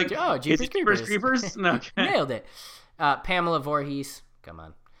 I'm like, oh, Jeepers Creepers. No, okay. Nailed it. Pamela Voorhees. Come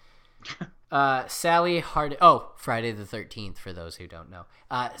on. Sally Friday the 13th. For those who don't know,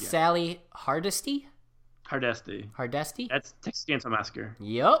 Sally Hardesty. Hardesty. That's Texas Chainsaw Massacre.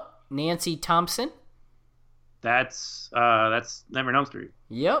 Yep. Nancy Thompson. That's Nightmare on Elm Street.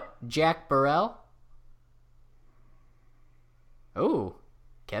 Yep. Jack Burrell. Oh,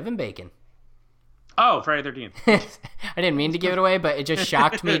 Kevin Bacon. Oh, Friday the 13th. I didn't mean to give it away, but it just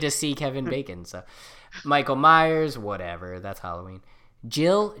shocked me to see Kevin Bacon. So, Michael Myers, whatever. That's Halloween.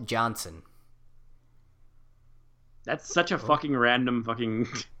 Jill Johnson. That's such a fucking random fucking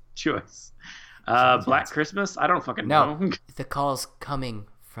choice. Sounds Black fancy. Christmas? I don't fucking No, know. the call's coming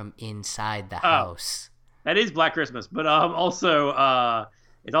from inside the house. That is Black Christmas, but also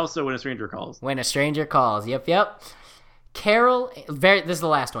it's also When a Stranger Calls. When a stranger calls. Yep. Carol, this is the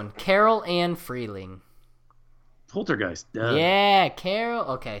last one. Carol Ann Freeling. Poltergeist. Duh. Yeah, Carol.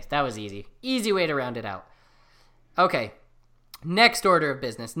 Okay, that was easy. Easy way to round it out. Okay, next order of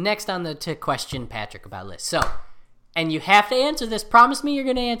business. Next on the to question Patrick about list. So, and you have to answer this. Promise me you're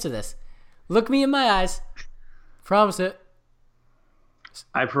going to answer this. Look me in my eyes. Promise it.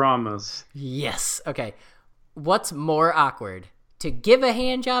 I promise. Yes. Okay. What's more awkward? To give a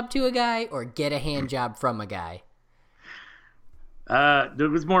hand job to a guy or get a hand job from a guy? It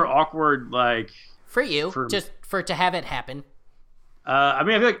was more awkward, like For you, just for to have it happen. I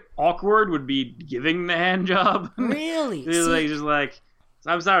mean, I feel like awkward would be giving the hand job. Really? Just like,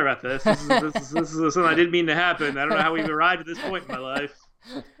 I'm sorry about this. This is something I didn't mean to happen. I don't know how we've arrived at this point in my life.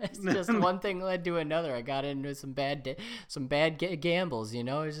 It's just one thing led to another. I got into some bad gambles, you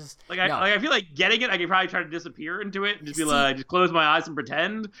know. It's just I feel like getting it, I could probably try to disappear into it and just be like, just close my eyes and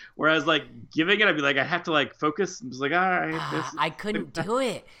pretend. Whereas like giving it, I'd be like, I have to like focus. I'm just like, all right. I couldn't do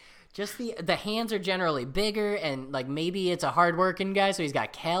it. Just the hands are generally bigger, and like maybe it's a hard-working guy, so he's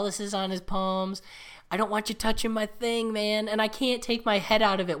got calluses on his palms. I don't want you touching my thing, man, and I can't take my head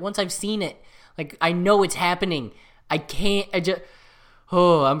out of it once I've seen it. Like I know it's happening. I can't.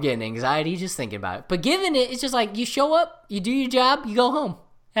 I'm getting anxiety just thinking about it. But giving it, it's just like you show up, you do your job, you go home,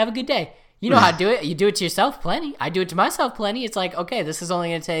 have a good day. You know how to do it. You do it to yourself plenty. I do it to myself plenty. It's like, okay, this is only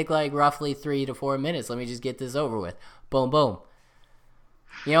going to take like roughly 3 to 4 minutes. Let me just get this over with. Boom, boom.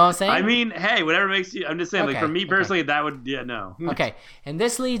 You know what I'm saying? I mean, hey, whatever makes you. I'm just saying, like for me personally, that would no. Okay, and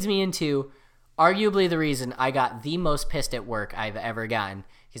this leads me into arguably the reason I got the most pissed at work I've ever gotten,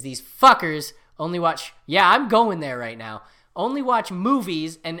 because these fuckers only watch. Yeah, I'm going there right now. Only watch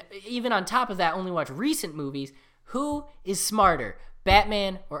movies, and even on top of that, only watch recent movies. Who is smarter,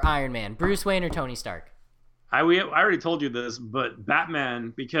 Batman or Iron Man? Bruce Wayne or Tony Stark? I already told you this, but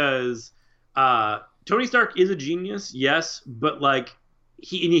Batman, because Tony Stark is a genius, yes, but like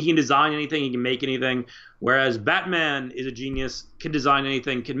he can design anything, he can make anything, whereas Batman is a genius, can design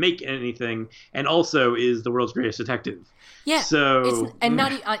anything, can make anything, and also is the world's greatest detective. Yeah, so and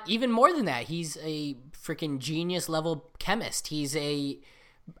not even more than that, he's a freaking genius level chemist.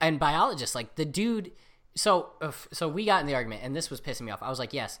 And biologist. Like the dude. So we got in the argument, and this was pissing me off. I was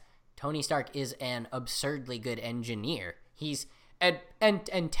like, yes, Tony Stark is an absurdly good engineer. He's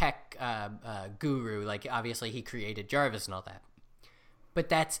and tech guru. Like obviously he created Jarvis and all that.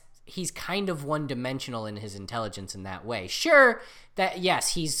 But he's kind of one-dimensional in his intelligence in that way. Sure, that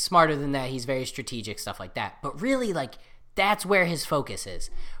yes, he's smarter than that. He's very strategic, stuff like that. But really, like, that's where his focus is.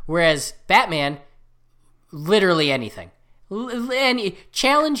 Whereas Batman, literally anything.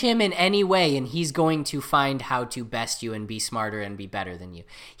 Challenge him in any way, and he's going to find how to best you and be smarter and be better than you.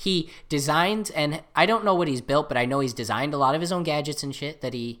 He designs, and I don't know what he's built, but I know he's designed a lot of his own gadgets and shit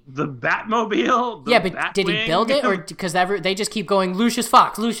that he... The Batmobile? Yeah, but did he build it? Or because they just keep going, Lucius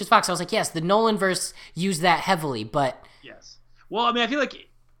Fox. I was like, yes, the Nolanverse used that heavily, but... Yes. Well, I mean, I feel like...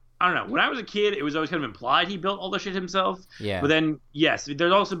 I don't know. When I was a kid, it was always kind of implied he built all the shit himself. Yeah. But then, yes,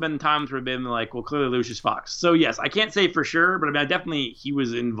 there's also been times where it's been like, well, clearly Lucius Fox. So, yes, I can't say for sure, but I mean, definitely he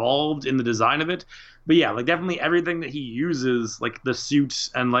was involved in the design of it. But yeah, like definitely everything that he uses, like the suits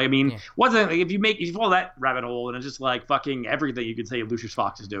and like, I mean, wasn't like if you follow that rabbit hole and it's just like fucking everything you could say Lucius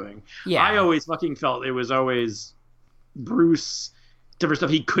Fox is doing. Yeah. I always fucking felt it was always Bruce. Different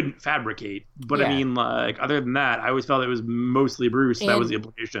stuff he couldn't fabricate, but I mean, like other than that, I always felt it was mostly Bruce. That was the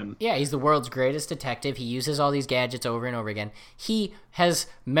implication. Yeah, he's the world's greatest detective. He uses all these gadgets over and over again. He has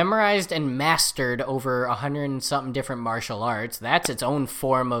memorized and mastered over 100 and something different martial arts. That's its own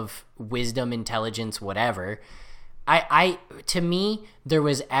form of wisdom, intelligence, whatever. To me, there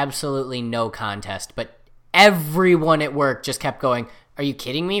was absolutely no contest, but everyone at work just kept going, are you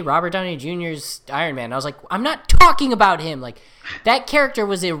kidding me? Robert Downey Jr.'s Iron Man. I was like, I'm not talking about him. Like, that character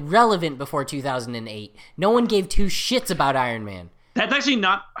was irrelevant before 2008. No one gave two shits about Iron Man. That's actually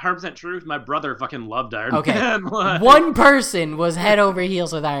not 100% true. My brother fucking loved Iron Okay. Man. One person was head over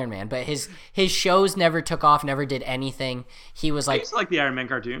heels with Iron Man, but his shows never took off, never did anything. He was I like... used to like the Iron Man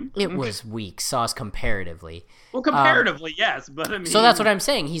cartoon. It was weak sauce comparatively. Well, comparatively, yes, but I mean... So that's what I'm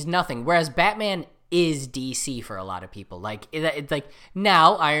saying. He's nothing. Whereas Batman is DC for a lot of people. Like, it's like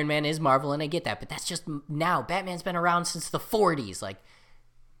now Iron Man is Marvel, and I get that, but that's just now. Batman's been around since the 40s. Like,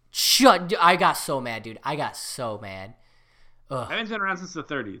 I got so mad, dude. I got so mad. Ugh. Batman's been around since the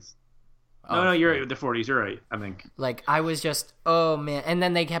 30s. No, you're right. The 40s, you're right, I think. Like, I was just, oh man. And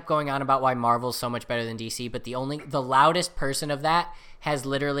then they kept going on about why Marvel's so much better than DC, but the loudest person of that has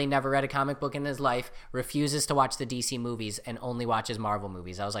literally never read a comic book in his life, refuses to watch the DC movies, and only watches Marvel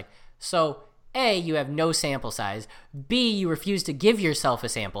movies. I was like, so A, you have no sample size. B, you refuse to give yourself a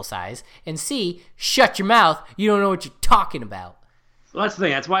sample size. And C, shut your mouth. You don't know what you're talking about. Well, that's the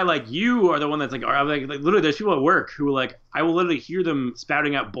thing. That's why, like, you are the one that's like literally, there's people at work who, like, I will literally hear them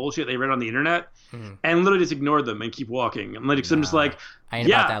spouting out bullshit they read on the internet and literally just ignore them and keep walking. I'm like, so I'm just like, I ain't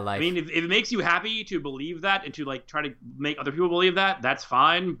about that life. I mean, if it makes you happy to believe that and to, like, try to make other people believe that, that's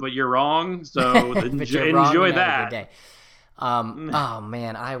fine, but you're wrong. So enjoy that. Oh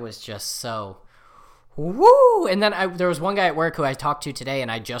man, I was just so woo. And then there was one guy at work who I talked to today, and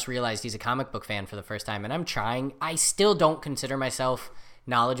I just realized he's a comic book fan for the first time. And I still don't consider myself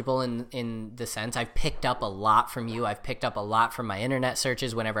knowledgeable in the sense. I've picked up a lot from you. I've picked up a lot from my internet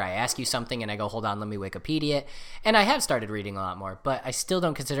searches whenever I ask you something and I go, hold on, let me Wikipedia it. And I have started reading a lot more, but I still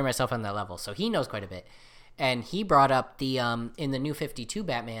don't consider myself on that level. So he knows quite a bit. And he brought up the in the New 52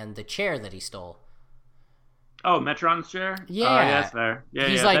 Batman, the chair that he stole. Oh, Metron's chair? Yeah. Oh, yeah, that's fair. Yeah,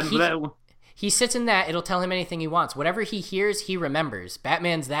 he's yeah. like, he sits in that. It'll tell him anything he wants. Whatever he hears, he remembers.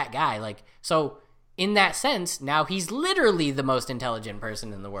 Batman's that guy. Like, so in that sense, now he's literally the most intelligent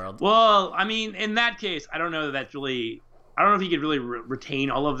person in the world. Well, I mean, in that case, I don't know if he could really retain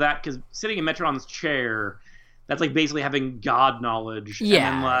all of that, because sitting in Metron's chair, that's like basically having God knowledge.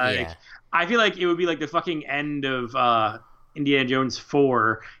 Yeah. And like, yeah. I feel like it would be like the fucking end of Indiana Jones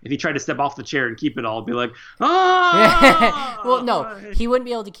 4 if he tried to step off the chair and keep it all. It'd be like, ah! Well, no, he wouldn't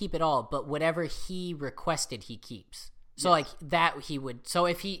be able to keep it all, but whatever he requested, he keeps. So like that he would. So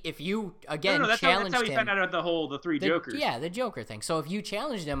if you again that's challenged how he him, found out about the three Jokers. Yeah, the Joker thing. So if you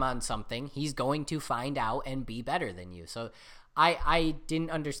challenged him on something, he's going to find out and be better than you. So I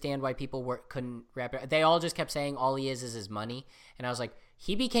didn't understand why people couldn't wrap it. They all just kept saying all he is his money, and I was like,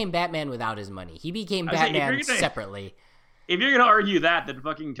 he became Batman without his money. He became Batman separately. If you're gonna argue that, then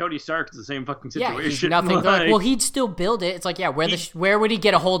fucking Tony Stark's the same fucking situation. Yeah, he's nothing. Like, well, he'd still build it. It's like, yeah, where would he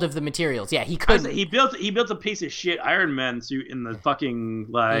get a hold of the materials? Yeah, he couldn't. He built a piece of shit Iron Man suit in the fucking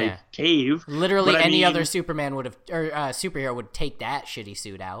cave. Literally, any other Superman would have, or superhero would take that shitty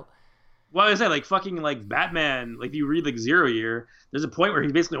suit out. Well, I say, like, fucking, like, Batman, like, if you read, like, Zero Year, there's a point where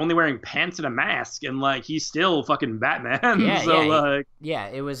he's basically only wearing pants and a mask, and, like, he's still fucking Batman. Yeah,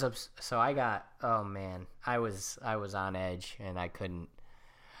 it was, so I got, oh, man, I was on edge, and I couldn't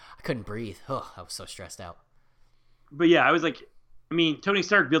breathe. Oh, I was so stressed out. But, yeah, I was like, I mean, Tony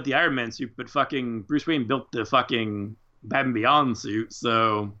Stark built the Iron Man suit, but fucking Bruce Wayne built the fucking Batman Beyond suit,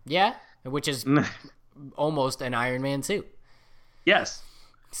 so. Yeah, which is almost an Iron Man suit. Yes.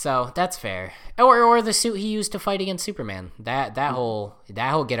 So that's fair. Or the suit he used to fight against Superman. That whole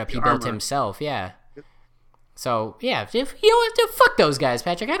get up he built himself. Yeah. So yeah, fuck those guys,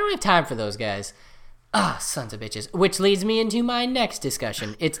 Patrick. I don't have time for those guys. Sons of bitches. Which leads me into my next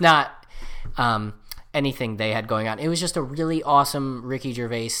discussion. It's not anything they had going on. It was just a really awesome Ricky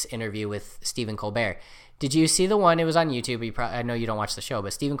Gervais interview with Stephen Colbert. Did you see the one? It was on YouTube. I know you don't watch the show,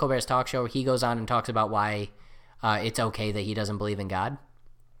 but Stephen Colbert's talk show. He goes on and talks about why it's okay that he doesn't believe in God.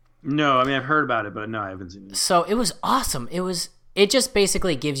 No, I mean, I've heard about it, but no, I haven't seen it. So it was awesome. It just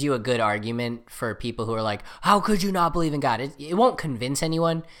basically gives you a good argument for people who are like, how could you not believe in God? It won't convince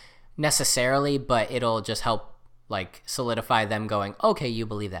anyone necessarily, but it'll just help like solidify them going, okay, you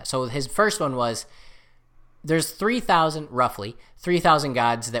believe that. So his first one was, there's roughly 3,000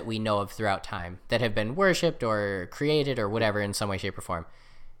 gods that we know of throughout time that have been worshipped or created or whatever in some way, shape, or form.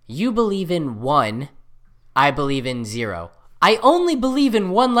 You believe in one, I believe in 0. I only believe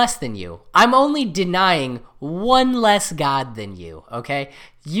in one less than you. I'm only denying one less God than you, okay?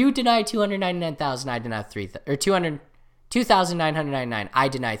 You deny 299,000, I deny 2,999, I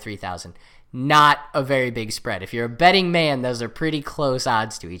deny 3,000. Not a very big spread. If you're a betting man, those are pretty close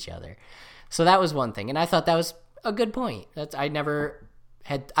odds to each other. So that was one thing, and I thought that was a good point.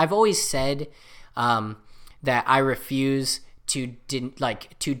 I've always said that I refuse to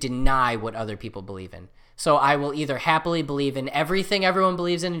deny what other people believe in. So I will either happily believe in everything everyone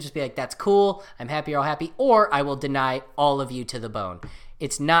believes in and just be like, that's cool, I'm happy you're all happy, or I will deny all of you to the bone.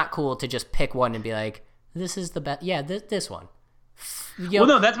 It's not cool to just pick one and be like, this is the best. Yeah, this one. Well,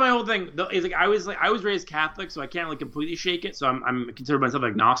 no, that's my whole thing. Is like I was raised Catholic, so I can't like completely shake it. So I'm consider myself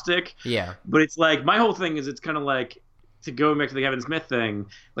agnostic. Yeah. But it's like my whole thing is it's kind of like, to go back to the Kevin Smith thing,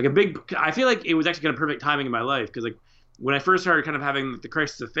 like I feel like it was actually kind of perfect timing in my life, because like when I first started kind of having the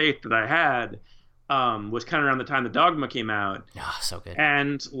crisis of faith that I had. Was kind of around the time the Dogma came out. Oh, so good.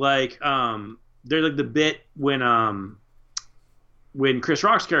 And like there's like the bit when when Chris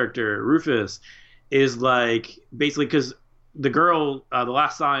Rock's character Rufus is like basically because the girl, the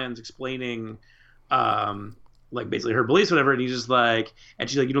last science explaining, like basically her beliefs, whatever, and he's just like, and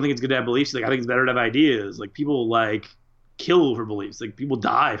she's like, you don't think it's good to have beliefs? She's like, I think it's better to have ideas. Like people like kill for beliefs, like people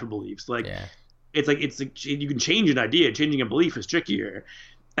die for beliefs. Like it's like you can change an idea, changing a belief is trickier.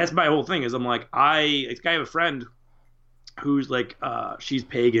 That's my whole thing. Is I'm like I have a friend who's like she's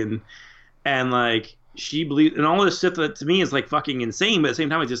pagan, and like she believes in all this shit that to me is like fucking insane, but at the same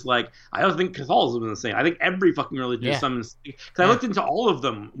time it's just like I don't think Catholicism is insane. I think every fucking religion is something, because I looked into all of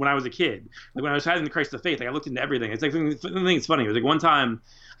them when I was a kid. Like when I was having the Christ of Faith, like I looked into everything. It's like the thing it's funny. It was like one time,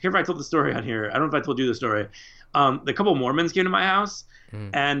 I can't remember if I told the story on here. I don't know if I told you the story. The couple of Mormons came to my house,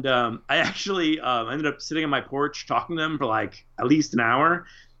 and I actually ended up sitting on my porch talking to them for like at least an hour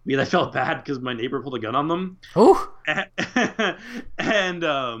because I felt bad because my neighbor pulled a gun on them. Oh,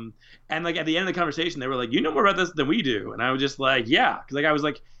 and like at the end of the conversation, they were like, "You know more about this than we do," and I was just like, "Yeah," because like I was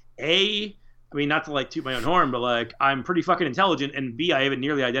like, I mean, not to like toot my own horn, but like I'm pretty fucking intelligent, and B, I have a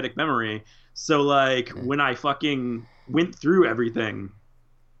nearly eidetic memory. So like when I fucking went through everything,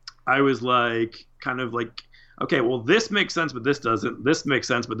 I was like, kind of like, okay, well this makes sense, but this doesn't. This makes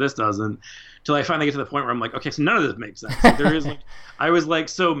sense, but this doesn't. Till I finally get to the point where I'm like, okay, so none of this makes sense. Like, there is like, I was like,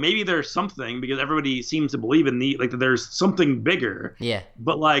 so maybe there's something, because everybody seems to believe in like that there's something bigger. Yeah.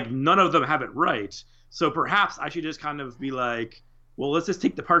 But like none of them have it right. So perhaps I should just kind of be like, well, let's just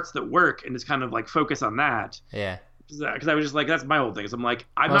take the parts that work and just kind of like focus on that. Yeah. Because I was just like, that's my whole thing. So I'm like,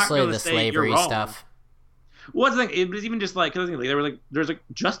 I'm mostly not going to the say slavery you're wrong. stuff. Well, it was even just like, cause like there were like there's like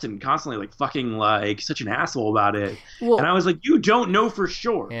Justin constantly like fucking like such an asshole about it, and I was like, you don't know for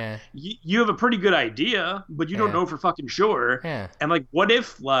sure. Yeah. You have a pretty good idea, but you don't know for fucking sure. Yeah. And like, what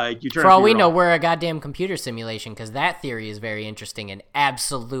if like you turn? For all we know, wrong? we're a goddamn computer simulation, because that theory is very interesting and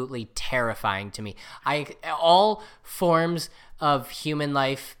absolutely terrifying to me. All forms of human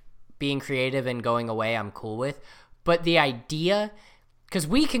life being creative and going away, I'm cool with, but the idea, because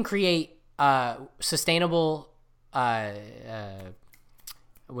we can create sustainable, what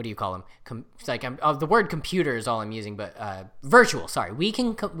do you call them? It's like the word computer is all I'm using, but virtual. Sorry, we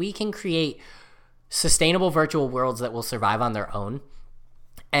can create sustainable virtual worlds that will survive on their own,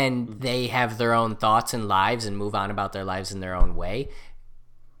 and they have their own thoughts and lives and move on about their lives in their own way.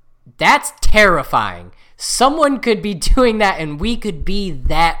 That's terrifying. Someone could be doing that, and we could be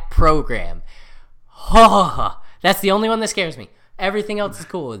that program. That's the only one that scares me. Everything else is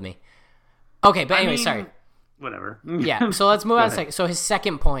cool with me. Okay, but anyway, sorry. Whatever. Yeah, so let's move on a second. So his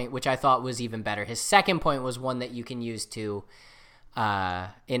second point, which I thought was even better, his second point was one that you can use to,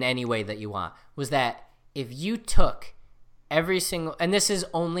 in any way that you want, was that if you took every single, and this is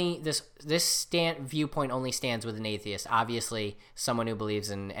only, this viewpoint only stands with an atheist. Obviously, someone who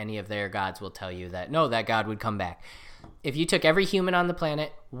believes in any of their gods will tell you that, no, that God would come back. If you took every human on the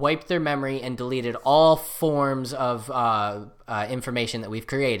planet, wiped their memory, and deleted all forms of information that we've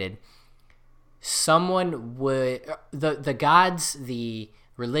created, someone would, the gods, the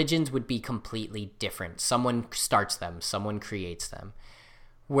religions would be completely different. Someone starts them, someone creates them.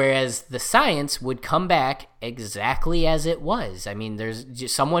 Whereas the science would come back exactly as it was. I mean,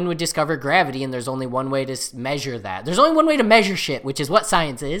 someone would discover gravity, and there's only one way to measure that. There's only one way to measure shit, which is what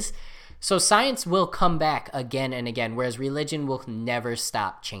science is. So science will come back again and again, whereas religion will never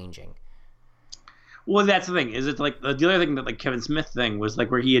stop changing. Well, that's the thing. Is it's like the other thing that like Kevin Smith thing was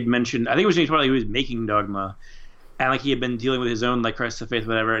like where he had mentioned, I think it was when he was making Dogma, and like he had been dealing with his own like crisis of faith,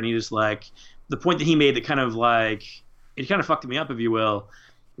 whatever, and he just like the point that he made that kind of like it kind of fucked me up, if you will,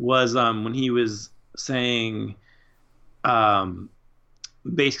 was when he was saying,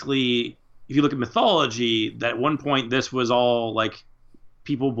 basically, if you look at mythology, that at one point this was all like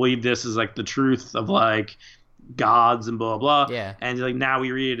people believe this is like the truth of like gods and blah blah blah. Yeah. And like now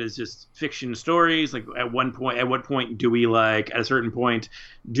we read it as just fiction stories. Like at what point do we like at a certain point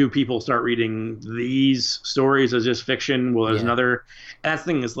do people start reading these stories as just fiction? Well, there's another. And that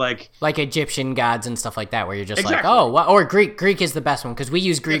thing is like Egyptian gods and stuff like that, where you're just like, oh, well, or Greek is the best one because we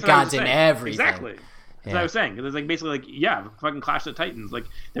use Greek gods in everything. Exactly. That's what I was saying. It's like basically like fucking Clash of the Titans. Like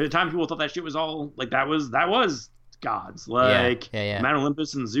there was a time people thought that shit was all like that was gods, like Mount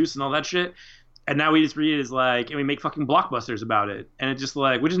Olympus and Zeus and all that shit. And now we just read it as like, and we make fucking blockbusters about it. And it's just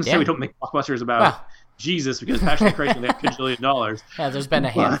like, which isn't to say we don't make blockbusters about Jesus, because Passion of Christ, they have $1 billion. Yeah, there's been a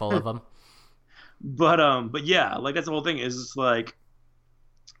handful of them. But yeah, like that's the whole thing is just like,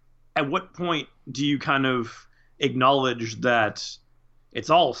 at what point do you kind of acknowledge that it's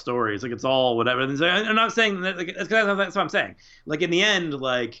all stories, like it's all whatever? And so, I'm not saying that, like, that's what I'm saying. Like in the end,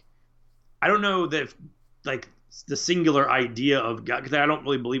 like, I don't know that if, like the singular idea of God, because I don't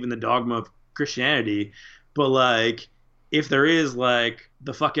really believe in the dogma of Christianity, but like if there is like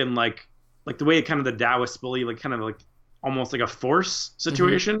the fucking like the way kind of the Taoist bully, like kind of like almost like a force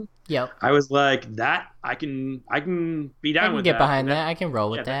situation. Yep. I was like, that I can be down I can with get that. behind that. I can roll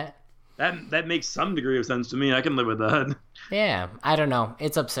with that. That makes some degree of sense to me. I can live with that. Yeah, I don't know.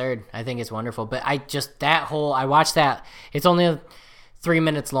 It's absurd. I think it's wonderful. But I watched that. It's only 3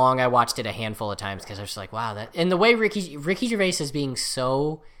 minutes long. I watched it a handful of times because I was just like, wow. And the way Ricky Gervais is being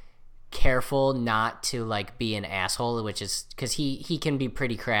so careful not to like be an asshole, which is because he can be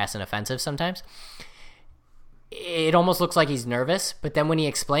pretty crass and offensive sometimes. It almost looks like he's nervous, but then when he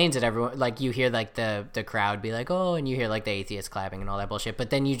explains it, everyone like you hear like the crowd be like, oh, and you hear like the atheists clapping and all that bullshit. But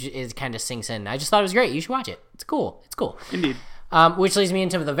then it kind of sinks in. I just thought it was great. You should watch it. It's cool. Indeed. Which leads me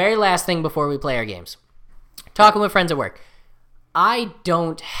into the very last thing before we play our games. Talking with friends at work. I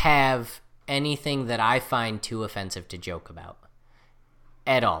don't have anything that I find too offensive to joke about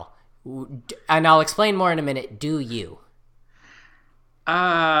at all, and I'll explain more in a minute. Do you?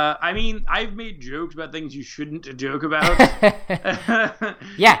 I mean, I've made jokes about things you shouldn't joke about.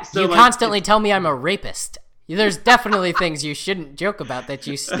 Yeah, So, you like, constantly tell me I'm a rapist. There's definitely things you shouldn't joke about that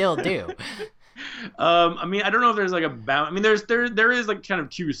you still do. I mean, I don't know if there's like a balance. I mean, there is like kind of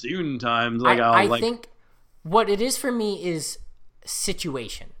too soon times. Like I think what it is for me is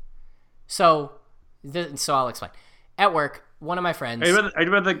situation. So I'll explain. At work, one of my friends. Are you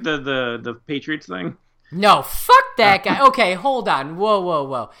about like the Patriots thing? No, fuck that guy. Okay, hold on.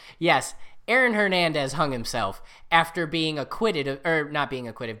 Whoa. Yes, Aaron Hernandez hung himself after being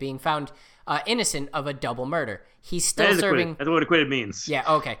being found innocent of a double murder. He's still serving. That's what acquitted means. Yeah,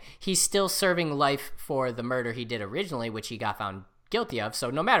 okay. He's still serving life for the murder he did originally, which he got found guilty of. So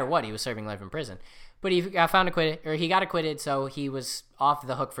no matter what, he was serving life in prison. But he got acquitted, so he was off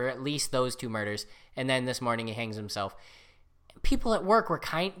the hook for at least those 2 murders. And then this morning he hangs himself. People at work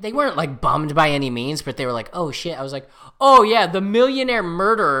they weren't like bummed by any means, but they were like, oh shit. I was like, oh yeah, the millionaire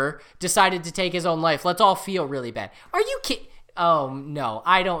murderer decided to take his own life. Let's all feel really bad. Are you kidding? Oh no,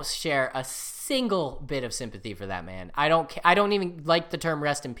 I don't share a single bit of sympathy for that man. I don't even like the term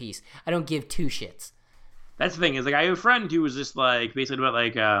rest in peace. I don't give 2 shits. That's the thing is like I have a friend who was just like basically about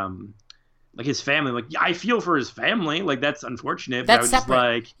like his family. Like, yeah, I feel for his family. Like, that's unfortunate. That's but I was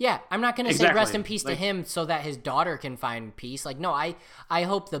separate. Just like, yeah, I'm not going to say exactly. rest in peace to him so that his daughter can find peace. Like, no, I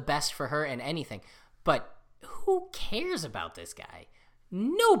hope the best for her and anything. But who cares about this guy?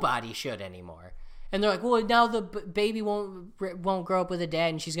 Nobody should anymore. And they're like, well, now the baby won't grow up with a dad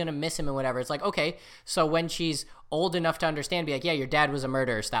and she's going to miss him and whatever. It's like, okay, so when she's old enough to understand, be like, yeah, your dad was a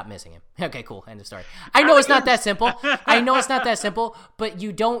murderer. Stop missing him. Okay, cool. End of story. I know it's not that simple. But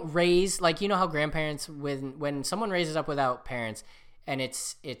you don't raise, like, you know how grandparents, when someone raises up without parents and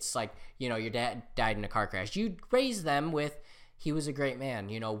it's like, you know, your dad died in a car crash, you raise them with, he was a great man.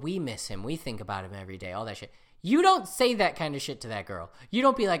 You know, we miss him. We think about him every day, all that shit. You don't say that kind of shit to that girl. You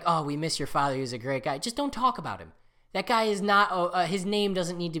don't be like, oh, we miss your father. He was a great guy. Just don't talk about him. That guy is not, his name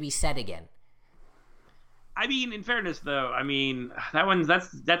doesn't need to be said again. I mean, in fairness, though, I mean,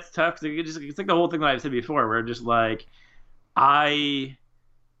 that's tough. It's like the whole thing that I've said before, where just like, I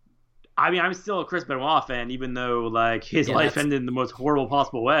mean, I'm still a Chris Benoit fan, even though like his life ended in the most horrible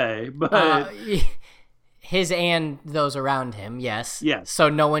possible way. But his and those around him, yes. Yes. So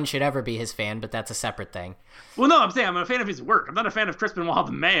no one should ever be his fan, but that's a separate thing. Well, no, I'm saying I'm a fan of his work. I'm not a fan of Chris Benoit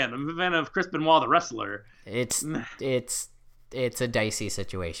the man. I'm a fan of Chris Benoit the wrestler. It's a dicey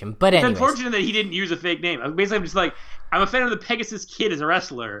situation, but anyways. It's unfortunate that he didn't use a fake name. Basically, I'm just like, I'm a fan of the Pegasus Kid as a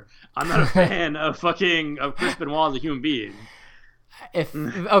wrestler. I'm not a fan of Chris Benoit as a human being.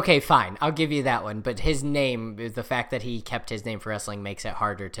 Okay, fine, I'll give you that one. But his name, the fact that he kept his name for wrestling, makes it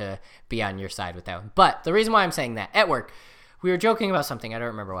harder to be on your side with that one. But the reason why I'm saying that, at work, we were joking about something. I don't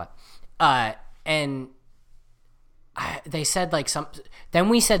remember what. And they said like then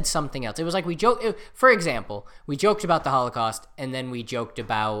we said something else. It was like we joked. For example, we joked about the Holocaust, and then we joked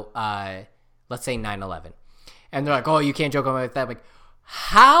about let's say 9/11. And they're like, "Oh, you can't joke about that." I'm like,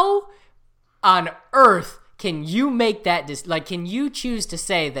 how on earth can you make that can you choose to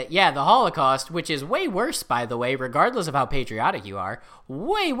say that, yeah, the Holocaust, which is way worse, by the way, regardless of how patriotic you are,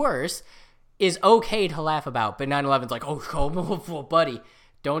 way worse, is okay to laugh about, but 9/11's like, oh, buddy,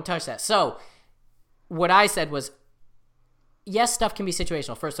 don't touch that. So what I said was, yes, stuff can be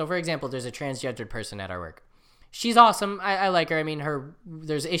situational. For example, there's a transgendered person at our work. She's awesome. I like her. I mean,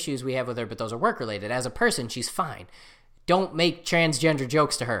 there's issues we have with her, but those are work-related. As a person, she's fine. Don't make transgender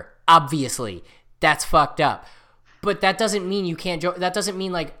jokes to her. Obviously, that's fucked up. But that doesn't mean you can't joke. That doesn't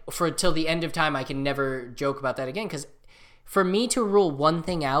mean like for till the end of time I can never joke about that again. Because for me to rule one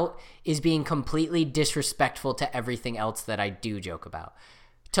thing out is being completely disrespectful to everything else that I do joke about.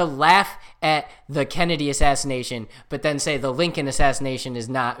 to laugh at the Kennedy assassination, but then say the Lincoln assassination is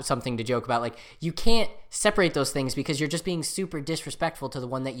not something to joke about. Like, you can't separate those things because you're just being super disrespectful to the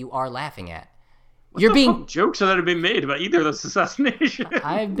one that you are laughing at. You're being jokes that have been made about either of those assassinations.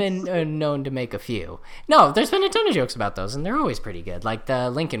 I've been known to make a few. No, there's been a ton of jokes about those, and they're always pretty good. Like the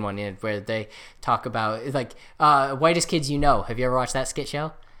Lincoln one, where they talk about like whitest kids you know. Have you ever watched that skit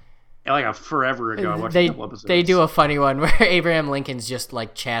show? Like forever ago, I watched a couple episodes. They do a funny one where Abraham Lincoln's just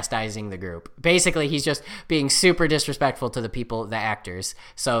like chastising the group. Basically, he's just being super disrespectful to the people, the actors,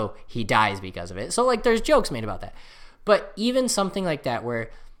 so he dies because of it. So like, there's jokes made about that. But even something like that, where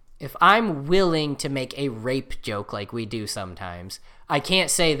if I'm willing to make a rape joke like we do sometimes, I can't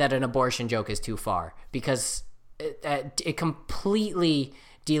say that an abortion joke is too far, because it completely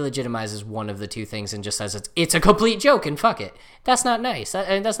delegitimizes one of the two things and just says it's a complete joke and fuck it. That's not nice.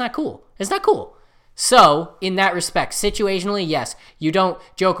 That's not cool. It's not cool. So, in that respect, situationally, yes, you don't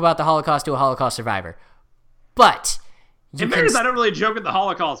joke about the Holocaust to a Holocaust survivor. But in fairness, I don't really joke at the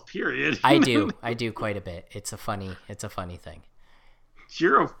Holocaust, period. I do quite a bit. It's a funny thing.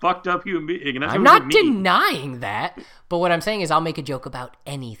 You're a fucked up human being. And that's I'm not denying that, but what I'm saying is I'll make a joke about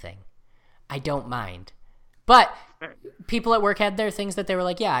anything. I don't mind. But people at work had their things that they were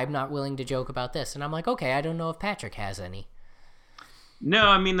like, yeah, I'm not willing to joke about this. And I'm like, okay, I don't know if Patrick has any. No,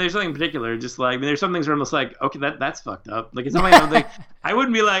 I mean, there's nothing particular. Just like, I mean, there's some things where I'm just like, okay, that's fucked up. Like, it's not like, I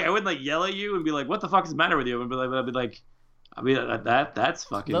wouldn't yell at you and be like, what the fuck is the matter with you? I'd be like, that's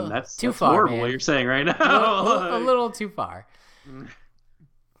fucking, that's too far, horrible, man. What you're saying right now. a little too far.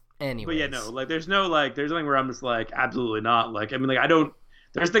 Anyways. But yeah, no, like, there's nothing where I'm just like, absolutely not. Like, I mean, like,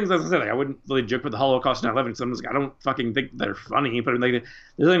 there's things, as I said, like, I wouldn't really joke with the Holocaust 9/11 because I'm just like, I don't fucking think they're funny. But like, there's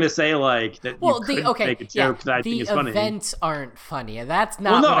nothing to say like that. Well, make a joke that I think is funny. The events aren't funny. That's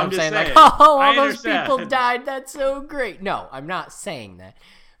not what I'm saying. Like, all those people died. That's so great. No, I'm not saying that.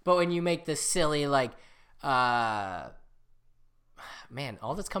 But when you make the silly, like, man,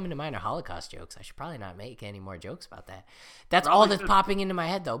 all that's coming to mind are Holocaust jokes. I should probably not make any more jokes about that. That's all that's popping into my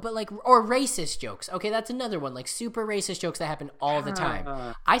head, though. But like, or racist jokes. Okay, that's another one. Like super racist jokes that happen all the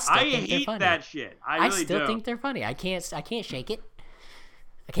time. I still think they're funny. That shit. I still think they're funny. I can't shake it.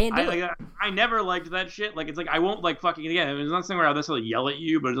 I can't do it. I never liked that shit. Like, it's like I won't like fucking again. I mean, it's not something where I'll necessarily yell at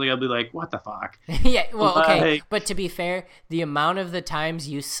you, but it's like I'll be like, "What the fuck?" Yeah. Well, okay. But to be fair, the amount of the times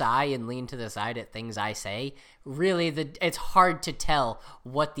you sigh and lean to the side at things I say, really, it's hard to tell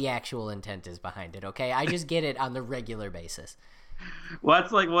what the actual intent is behind it. Okay, I just get it on the regular basis. Well,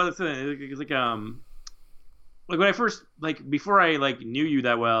 that's like what it's like when I first before I knew you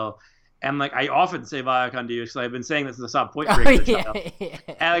that well. And like I often say "Vaya con Dios" because I've been saying this in the Stop Point Break. Yeah.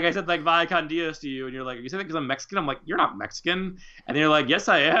 And like I said, like "Vaya con Dios" to you, and you're like, "You say that because I'm Mexican?" I'm like, "You're not Mexican." And you're like, "Yes,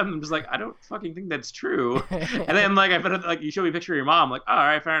 I am." I'm just like, "I don't fucking think that's true." And then like I put it, like you show me a picture of your mom. I'm like, oh, all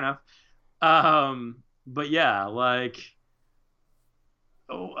right, fair enough. But yeah, like,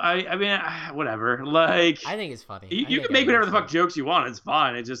 I mean, whatever. Like, I think it's funny. You can make whatever the fuck jokes you want. It's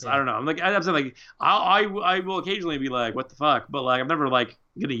fine. It's just I don't know. I'm saying like I will occasionally be like, what the fuck, but like I'm never like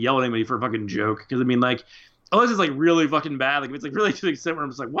gonna yell at anybody for a fucking joke because I mean like unless it's like really fucking bad, like if it's like really to the extent where I'm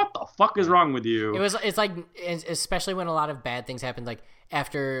just like, what the fuck is wrong with you? It's like especially when a lot of bad things happened, like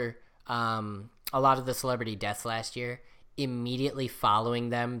after a lot of the celebrity deaths last year, immediately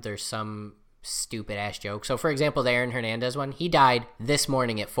following them, there's some stupid ass joke. So for example, the Aaron Hernandez one, he died this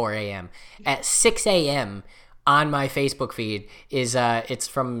morning at 4 a.m. At 6 a.m. on my Facebook feed is it's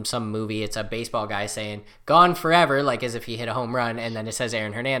from some movie. It's a baseball guy saying "gone forever," like as if he hit a home run, and then it says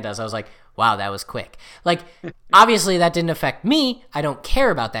Aaron Hernandez. I was like, wow, that was quick. Like, obviously that didn't affect me. I don't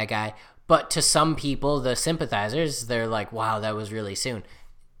care about that guy. But to some people, the sympathizers, they're like, wow, that was really soon.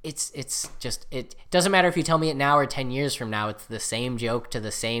 It's just, it doesn't matter if you tell me it now or 10 years from now. It's the same joke to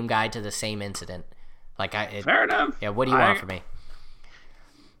the same guy to the same incident. Like, fair enough. Yeah, what do you want from me?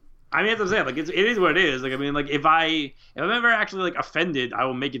 I mean, that's what I'm saying. Like, it is what it is. Like, I mean, like, if I'm ever actually like offended, I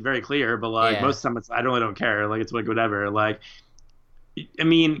will make it very clear. But like most of the time, I really don't care. Like, it's like whatever. Like, I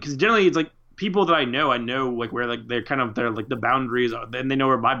mean, because generally it's like people that I know like where like they're like the boundaries, and they know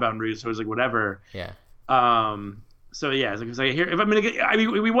where my boundaries. So it's like whatever. Yeah. So yeah, it's like here, if I'm gonna get, I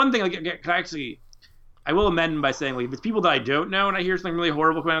mean, one thing like I will amend by saying like if it's people that I don't know and I hear something really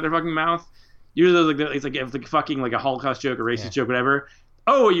horrible coming out of their fucking mouth, usually like it's like if like fucking like a Holocaust joke or racist joke, whatever.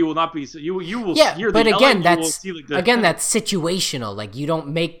 Oh, you will not be. You will. Yeah, but again, that's situational. Like you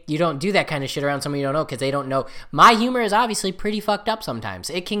don't do that kind of shit around somebody you don't know because they don't know. My humor is obviously pretty fucked up sometimes.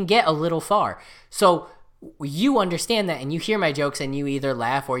 It can get a little far. So you understand that, and you hear my jokes, and you either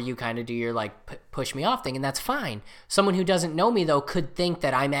laugh or you kind of do your like push me off thing, and that's fine. Someone who doesn't know me though could think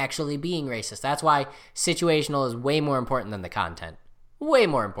that I'm actually being racist. That's why situational is way more important than the content. Way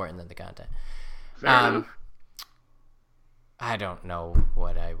more important than the content. Fair enough. I don't know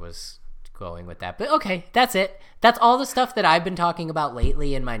what I was going with that, but okay, that's it. That's all the stuff that I've been talking about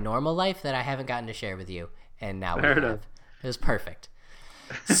lately in my normal life that I haven't gotten to share with you, and now we have. It was perfect.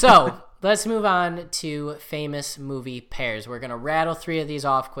 So let's move on to famous movie pairs. We're gonna rattle 3 of these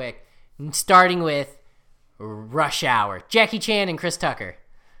off quick, starting with Rush Hour. Jackie Chan and Chris Tucker.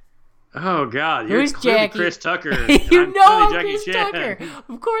 Oh God, you're clearly Jackie? Chris Tucker. You know I'm Jackie Chris Chan. Tucker.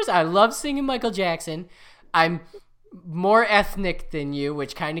 Of course, I love singing Michael Jackson. I'm more ethnic than you,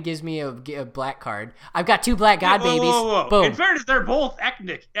 which kind of gives me a black card. I've got 2 black god babies. Whoa. Boom. In fairness, they're both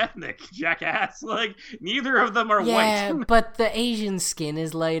ethnic, jackass. Like neither of them are white. Yeah, but the Asian skin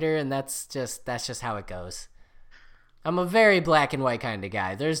is lighter, and that's just how it goes. I'm a very black and white kind of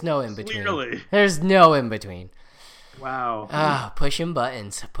guy. There's no in between. Clearly. There's no in between. Wow. Pushing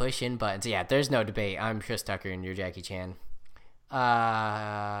buttons. Yeah, there's no debate. I'm Chris Tucker and you're Jackie Chan.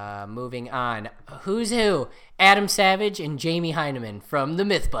 Moving on. Who's who? Adam Savage and Jamie Hyneman from the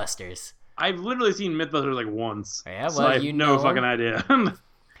Mythbusters. I've literally seen Mythbusters like once. Yeah, well, so I have no fucking idea.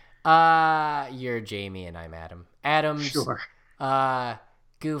 You're Jamie and I'm Adam. Adam's sure.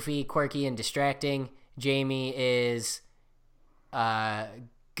 Goofy, quirky, and distracting. Jamie is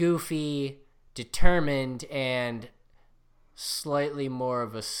goofy, determined, and slightly more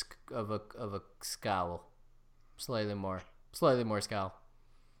of a scowl. Slightly more scowl.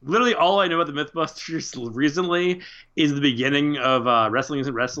 Literally all I know about the Mythbusters recently is the beginning of Wrestling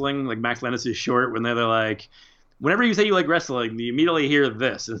Isn't Wrestling, like Max Landis' short, when they're like, whenever you say you like wrestling, you immediately hear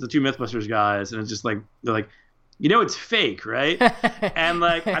this. It's the 2 Mythbusters guys, and it's just like, they're like, you know it's fake, right? And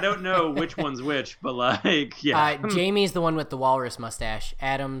like, I don't know which one's which, but like, yeah. Jamie's the one with the walrus mustache.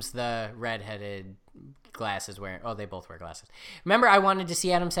 Adam's the redheaded glasses wearing. Oh, they both wear glasses. Remember, I wanted to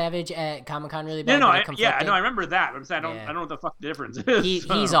see Adam Savage at Comic-Con really bad. I remember that. I'm saying I don't know what the fuck the difference is.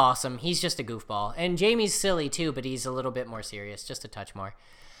 He's awesome. He's just a goofball, and Jamie's silly too, but he's a little bit more serious, just a touch more.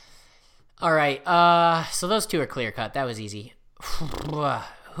 All right, so those 2 are clear cut. That was easy.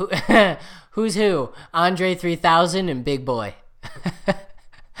 Who's who? Andre 3000 and Big Boy.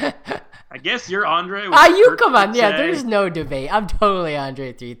 I guess you're Andre. You come on. Yeah, there's no debate. I'm totally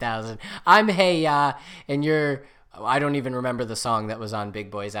Andre 3000. I'm Hey Ya, and you're. I don't even remember the song that was on Big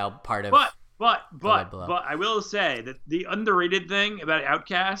Boy's out part of. But I will say that the underrated thing about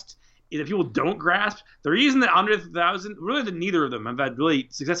Outkast is that people don't grasp the reason that Andre 3000, really that neither of them have had really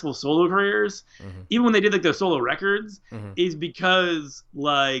successful solo careers, even when they did like their solo records, is because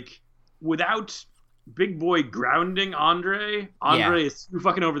like without Big Boy grounding Andre is too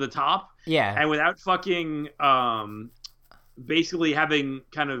fucking over the top. Yeah. And without fucking basically having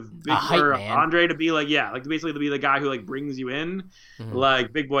kind of Big Boy Andre to be like, basically to be the guy who like brings you in,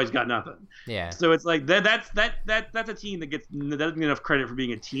 like Big Boy's got nothing. Yeah. So it's like that's a team that doesn't get enough credit for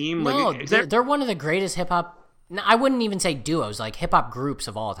being a team. No, like, they're one of the greatest hip hop. No, I wouldn't even say duos, like hip hop groups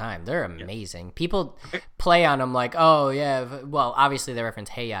of all time. They're amazing. Yeah. People play on them like, oh yeah. Well, obviously they reference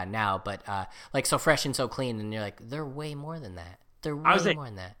Hey Ya now, but like So Fresh and So Clean, and you're like, they're way more than that. They're way more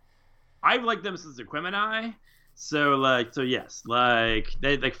than that. I've liked them since Aquemini. So yes, like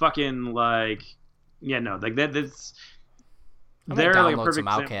they like fucking like like that's. They're like a perfect some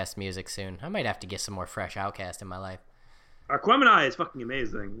Outkast music soon. I might have to get some more fresh Outkast in my life. Aquemini is fucking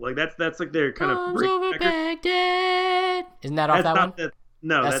amazing. Like that's like their kind of break over Baghdad. Isn't that off that one?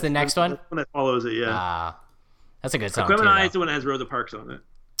 No, that's the next one. That's the one that follows it. Yeah, that's a good song. Aquemini is the one that has Rosa Parks on it.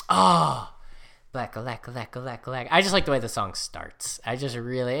 Oh, black. I just like the way the song starts. I just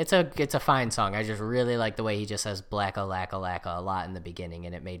really, it's a fine song. I just really like the way he just says black a lot in the beginning,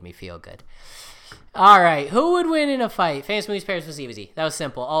 and it made me feel good. All right, who would win in a fight? Famous movies pairs was easy. That was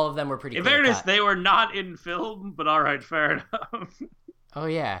simple. All of them were pretty. In fairness, they were not in film, but all right, fair enough. Oh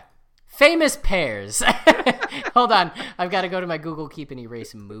yeah, famous pairs. Hold on, I've got to go to my Google Keep and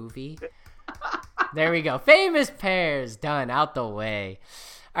Erase movie. There we go. Famous pairs done, out the way.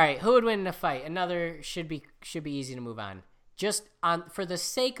 All right, who would win in a fight? Another should be easy to move on. Just on for the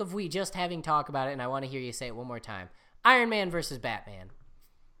sake of we just having talk about it, and I want to hear you say it one more time. Iron Man versus Batman.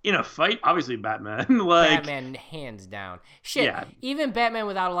 In a fight, obviously Batman. Like Batman, hands down. Shit, yeah. Even Batman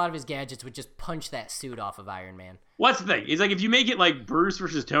without a lot of his gadgets would just punch that suit off of Iron Man. What's the thing? It's like if you make it like Bruce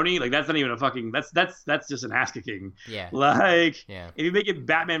versus Tony, like that's not even a fucking that's just an ass kicking. Yeah. Like if you make it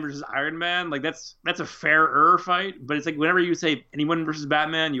Batman versus Iron Man, like that's a fairer fight. But it's like whenever you say anyone versus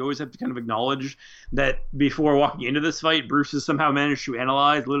Batman, you always have to kind of acknowledge that before walking into this fight, Bruce has somehow managed to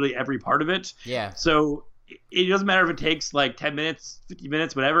analyze literally every part of it. Yeah. So it doesn't matter if it takes like 10 minutes, 50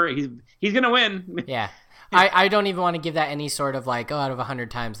 minutes, whatever. He's gonna win. Yeah. I don't even want to give that any sort of like, out of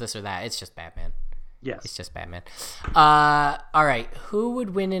 100 times this or that. It's just Batman. Yes. It's just Batman. All right. Who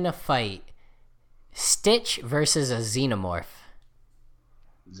would win in a fight? Stitch versus a Xenomorph.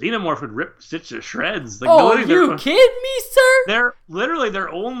 Xenomorph would rip Stitch to shreds. Oh, you kidding me, sir? They're literally their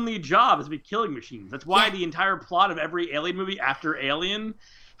only job is to be killing machines. That's why the entire plot of every Alien movie after Alien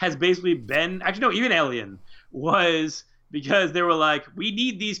has basically been, actually no, even Alien was because they were like, we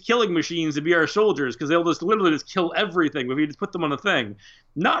need these killing machines to be our soldiers because they'll just literally just kill everything if we just put them on a thing.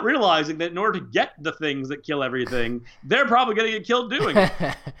 Not realizing that in order to get the things that kill everything, they're probably going to get killed doing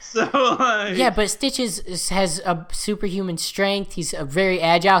it. So, yeah, but Stitch has a superhuman strength. He's very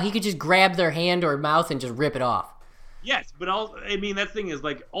agile. He could just grab their hand or mouth and just rip it off. Yes, but that thing is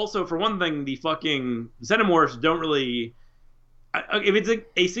like, also for one thing, the fucking Xenomorphs don't really. If it's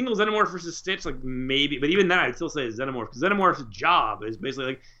like a single Xenomorph versus Stitch, like maybe, but even then, I'd still say it's Xenomorph because Xenomorph's job is basically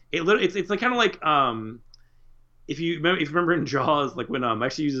like it's like kind of like if you remember in Jaws, like when I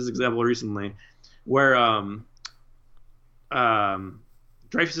actually used this example recently, where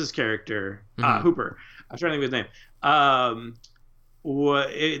Dreyfuss's character Hooper, I'm trying to think of his name,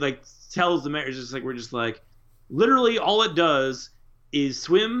 it like tells the mayor, it's just like we're just like literally all it does is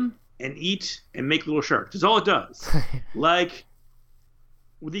swim and eat and make little sharks. That's all it does. Like.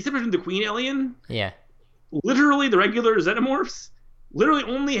 With the exception of the Queen Alien, literally the regular Xenomorphs literally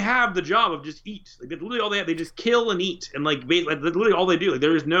only have the job of just eat. Like that's literally all they have. They just kill and eat, and like that's literally all they do. Like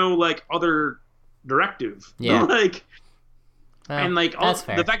there is no like other directive. Yeah. Like, and like all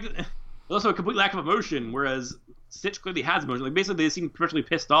fair. The fact that there's also a complete lack of emotion, whereas Stitch clearly has emotion. Like basically they seem perpetually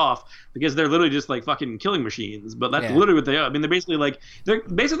pissed off because they're literally just like fucking killing machines. But that's literally what they are. I mean, they're basically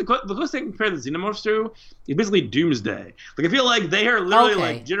the closest thing compared to the Xenomorphs to is basically Doomsday. Like I feel like they are literally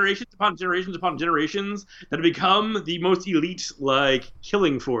like generations upon generations upon generations that have become the most elite like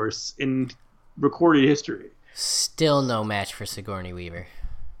killing force in recorded history. Still no match for Sigourney Weaver.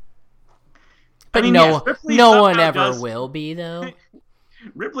 But I mean, no one ever will be though.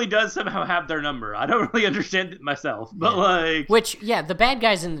 Ripley does somehow have their number. I don't really understand it myself, but like... the bad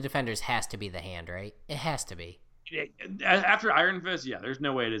guys in the Defenders has to be the Hand, right? It has to be. After Iron Fist, there's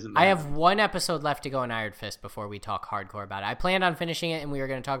no way it isn't. I have one episode left to go in Iron Fist before we talk hardcore about it. I planned on finishing it, and we were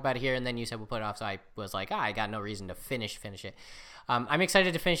going to talk about it here, and then you said we'll put it off, so I was like, I got no reason to finish it. I'm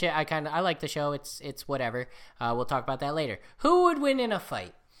excited to finish it. I like the show. It's whatever. We'll talk about that later. Who would win in a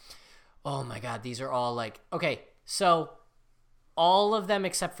fight? Oh my god, these are all like... Okay, so... All of them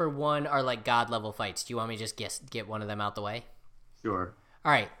except for one are like god level fights. Do you want me to just get one of them out the way? Sure.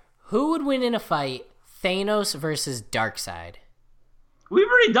 All right. Who would win in a fight? Thanos versus Darkseid. We've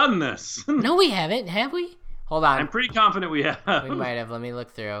already done this. No, we haven't. Have we? Hold on. I'm pretty confident we have. We might have. Let me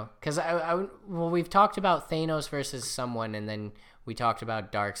look through. Because we've talked about Thanos versus someone, and then we talked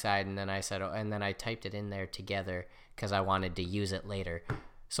about Darkseid, and then I said, and then I typed it in there together because I wanted to use it later.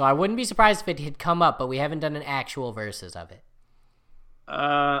 So I wouldn't be surprised if it had come up, but we haven't done an actual versus of it.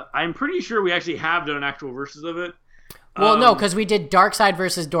 I'm pretty sure we actually have done an actual versus of it. Well, no, because we did Darkseid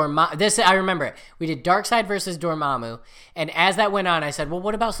versus Dormammu. This, I remember it. We did Darkseid versus Dormammu, and as that went on, I said, well,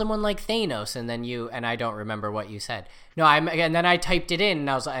 what about someone like Thanos? And then and I don't remember what you said. No, and then I typed it in, and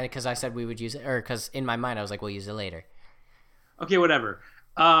I was like, because I said we would use it, or because in my mind, I was like, we'll use it later. Okay, whatever.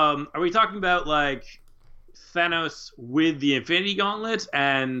 Are we talking about, like, Thanos with the Infinity Gauntlet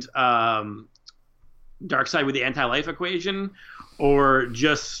and Darkseid with the anti-life equation, or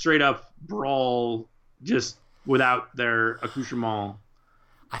just straight up brawl just without their accoutrement?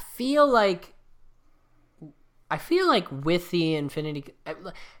 I feel like with the Infinity,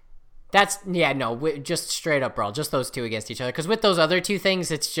 just straight up brawl, just those two against each other. Because with those other two things,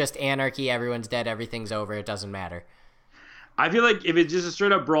 it's just anarchy. Everyone's dead. Everything's over. It doesn't matter. I feel like if it's just a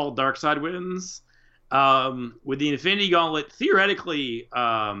straight up brawl, Darkseid wins. With the Infinity Gauntlet, theoretically,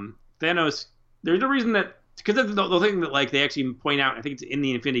 Thanos. There's no reason that. Because that's the thing that like they actually point out, I think it's in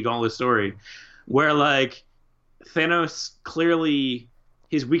the Infinity Gauntlet story, where like Thanos clearly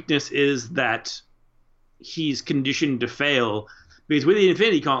his weakness is that he's conditioned to fail, because with the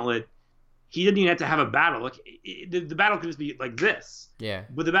Infinity Gauntlet he didn't even have to have a battle. Like the battle could just be like this. Yeah.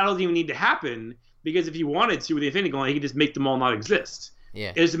 But the battle doesn't even need to happen, because if he wanted to with the Infinity Gauntlet, he could just make them all not exist.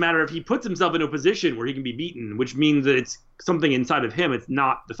 Yeah. It's a matter of he puts himself into a position where he can be beaten, which means that it's something inside of him. It's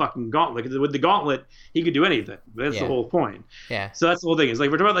not the fucking gauntlet. Because with the gauntlet, he could do anything. That's the whole point. Yeah. So that's the whole thing. It's like,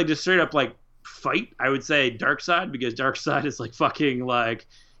 we're talking about like just straight up like fight. I would say Darkseid, because Darkseid is like fucking like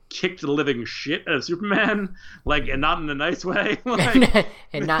kicked the living shit out of Superman, like, and not in a nice way. Like,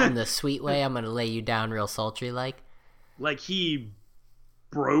 and not in the sweet way. I'm going to lay you down real sultry like. Like he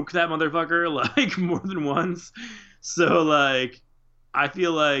broke that motherfucker like more than once. So like, I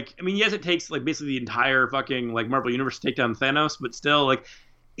feel like, I mean, yes, it takes like basically the entire fucking like Marvel universe to take down Thanos, but still, like,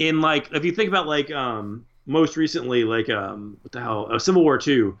 in like if you think about like most recently like what the hell Civil War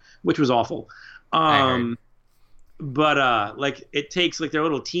II, which was awful. I heard. But like it takes like their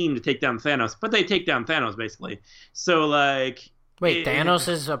little team to take down Thanos, but they take down Thanos basically. So like Wait, Thanos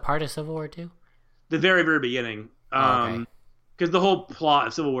is a part of Civil War too? the very very beginning. Oh, okay. Because the whole plot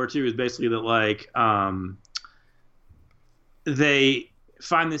of Civil War II is basically that like they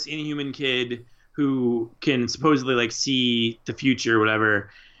find this inhuman kid who can supposedly like see the future or whatever,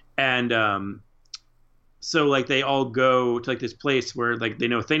 and so like they all go to like this place where like they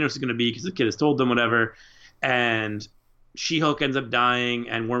know Thanos is going to be because the kid has told them whatever, and She-Hulk ends up dying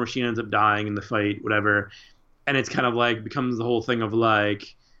and War Machine ends up dying in the fight whatever, and it's kind of like becomes the whole thing of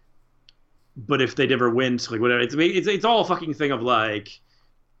like, but if they never win, so like whatever, it's all a fucking thing of like.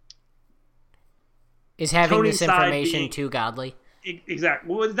 Is having Tony this Stark information being- too godly?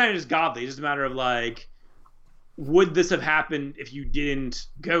 Exactly. Well, it's not just godly. It's just a matter of like, would this have happened if you didn't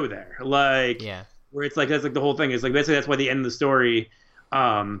go there? Like, Yeah. where it's like that's like the whole thing is like basically that's why the end of the story,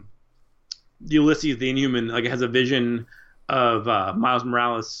 Ulysses the Inhuman like has a vision of Miles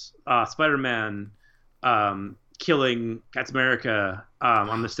Morales, Spider-Man, killing Captain America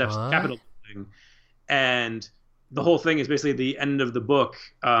on the steps of the What? Capitol building, and the whole thing is basically at the end of the book.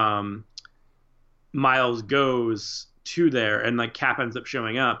 Miles goes to there and like Cap ends up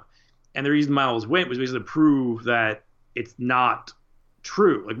showing up, and the reason Miles went was basically to prove that it's not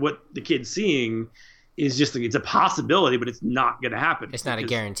true. Like what the kid's seeing is just like it's a possibility, but it's not going to happen. It's not a because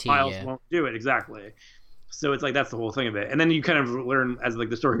guarantee, Miles yeah. won't do it exactly. So it's like that's the whole thing of it, and then you kind of learn as like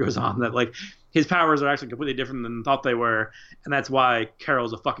the story goes on that like his powers are actually completely different than thought they were, and that's why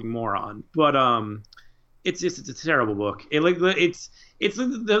Carol's a fucking moron. But it's a terrible book.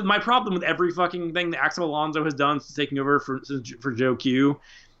 My problem with every fucking thing that Axel Alonso has done since taking over for Joe Q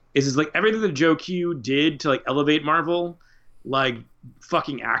is like everything that Joe Q did to like elevate Marvel, like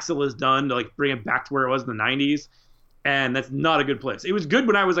fucking Axel has done to like bring it back to where it was in the 90s, and that's not a good place. It was good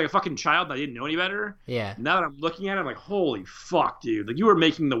when I was like a fucking child and I didn't know any better. Yeah. Now that I'm looking at it, I'm like, holy fuck, dude! Like you were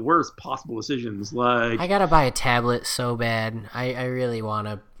making the worst possible decisions. Like I gotta buy a tablet so bad. I really want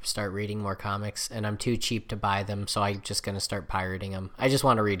to start reading more comics, and I'm too cheap to buy them, so I'm just gonna start pirating them. I just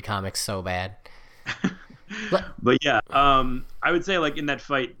want to read comics so bad. But yeah, I would say like in that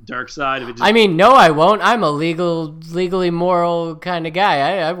fight, Darkseid. If it just, I mean, no, I won't. I'm a legally moral kind of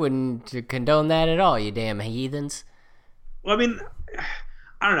guy. I wouldn't condone that at all, you damn heathens. well, I mean,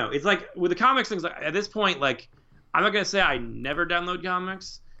 I don't know. It's like with the comics things. Like at this point, like I'm not gonna say I never download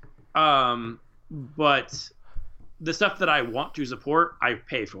comics, but the stuff that I want to support, I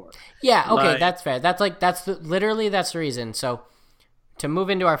pay for. Yeah, okay, Like- that's fair. That's literally the reason. So to move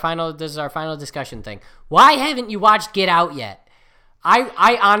into this is our final discussion thing. Why haven't you watched Get Out yet?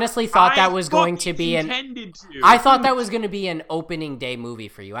 I honestly thought that was going to be intended to. I thought that was going to be an opening day movie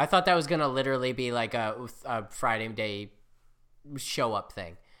for you. I thought that was going to literally be like a Friday day show up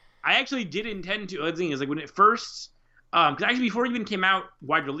thing. I actually did intend to. The thing is, like when it first, because actually before it even came out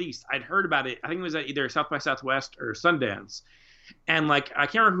wide release, I'd heard about it. I think it was at either South by Southwest or Sundance, and like I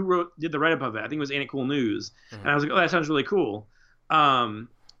can't remember who did the write up of it. I think it was Ain't It Cool News, and I was like, oh, that sounds really cool. And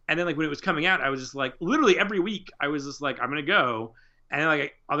then like when it was coming out, I was just like, literally every week, I was just like, I'm gonna go, and then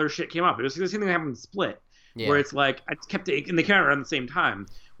like other shit came up. It was the same thing that happened in Split, where it's like I just kept it, and they came out around the same time.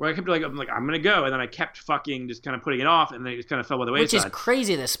 Where I kept like I'm gonna go, and then I kept fucking just kind of putting it off, and then it just kind of fell by the wayside. Which is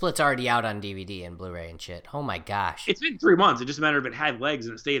crazy that Split's already out on DVD and Blu-ray and shit. Oh my gosh. It's been 3 months. It's just a matter of it had legs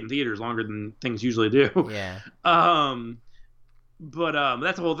and it stayed in theaters longer than things usually do. Yeah. But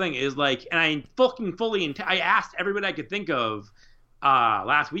that's the whole thing is like, and I fucking fully I asked everybody I could think of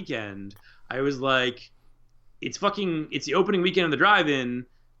last weekend. I was like, it's the opening weekend of the drive-in.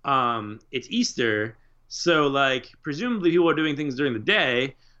 It's Easter, so like presumably people are doing things during the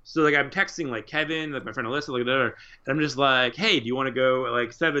day. So like I'm texting like Kevin, like my friend Alyssa, like whatever, and I'm just like, hey, do you want to go at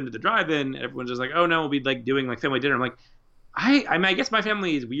like 7 to the drive-in? And everyone's just like, oh no, we'll be like doing like family dinner. I'm like, I mean, I guess my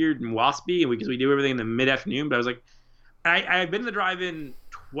family is weird and waspy, and because we do everything in the mid-afternoon. But I was like, I've been to the drive-in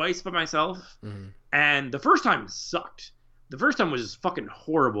twice by myself, and the first time sucked. The first time was just fucking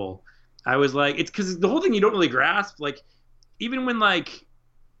horrible. I was like, it's because the whole thing you don't really grasp, like even when like.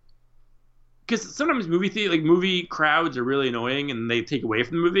 Because sometimes movie crowds are really annoying and they take away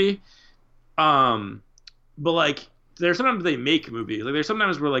from the movie. But like there's sometimes they make movies. Like there's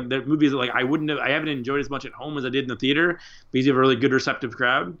sometimes where like there are movies that like I haven't enjoyed as much at home as I did in the theater because you have a really good receptive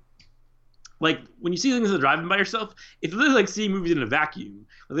crowd. Like when you see things in the drive-in by yourself, it's literally like seeing movies in a vacuum.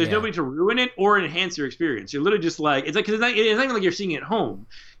 Like, there's nobody to ruin it or enhance your experience. You're literally just like it's like cause it's not even like you're seeing it at home.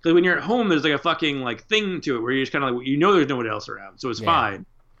 Because when you're at home, there's like a fucking like thing to it where you're just kind of like there's nobody else around, so it's fine.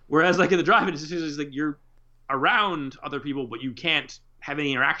 Whereas like in the drive-in, it's just like you're around other people, but you can't have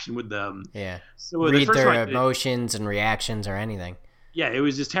any interaction with them. Yeah. So the Read first their one I did, emotions and reactions or anything. yeah, it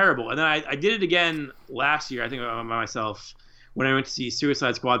was just terrible. And then I did it again last year, I think by myself, when I went to see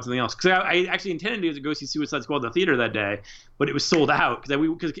Suicide Squad and something else. Because I actually intended to go see Suicide Squad in the theater that day, but it was sold out.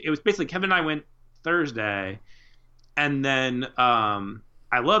 Because it was basically Kevin and I went Thursday, and then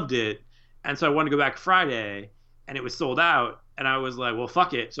I loved it. And so I wanted to go back Friday, and it was sold out. And I was like, well,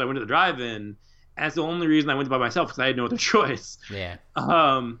 fuck it. So I went to the drive-in, and that's the only reason I went by myself, because I had no other choice. Yeah.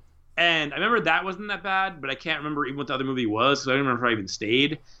 And I remember that wasn't that bad, but I can't remember even what the other movie was, so I don't remember if I even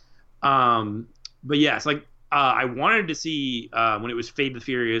stayed. But yeah, it's like I wanted to see when it was Fate of the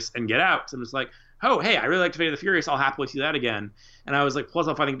Furious and Get Out. So I'm just like, oh, hey, I really liked Fate of the Furious. I'll happily see that again. And I was like, plus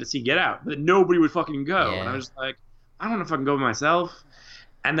I'll finally get to see Get Out. But nobody would fucking go. Yeah. And I was just like, I don't want to fucking go by myself.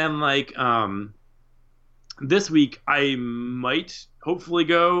 And then like this week I might hopefully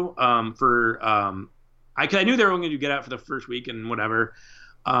go I knew they were only going to Get Out for the first week and whatever.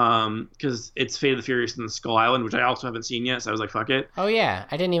 Because it's Fate of the Furious and Skull Island, which I also haven't seen yet, so I was like, fuck it. Oh yeah,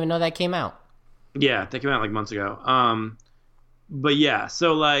 I didn't even know that came out. Yeah, they came out like months ago. But yeah,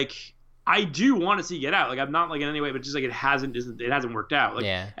 so like I do want to see Get Out. Like I'm not like in any way, but just like it hasn't worked out. Like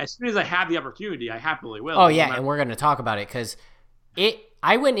Yeah. as soon as I have the opportunity, I happily will. Oh yeah, and we're going to talk about it because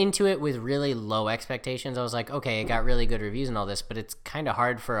I went into it with really low expectations. I was like, okay, it got really good reviews and all this, but it's kind of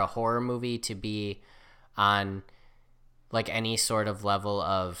hard for a horror movie to be on like any sort of level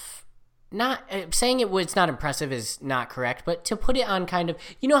of, not saying it's not impressive is not correct, but to put it on kind of,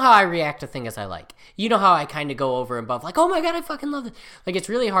 you know how I react to things I like. You know how I kind of go over and above, like, oh my god, I fucking love it. Like it's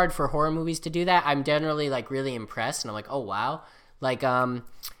really hard for horror movies to do that. I'm generally like really impressed, and I'm like, oh wow. Like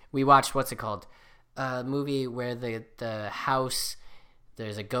we watched, what's it called? A movie where the house,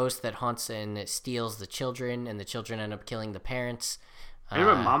 there's a ghost that haunts and it steals the children, and the children end up killing the parents.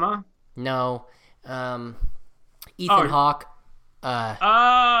 Remember Mama? No. Ethan Hawke.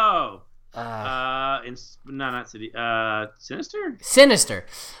 Not City. Sinister. Sinister.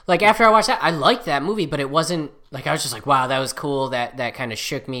 Like after I watched that, I liked that movie, but it wasn't like I was just like, wow, that was cool. That kind of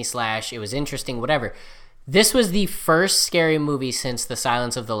shook me. / it was interesting. Whatever. This was the first scary movie since The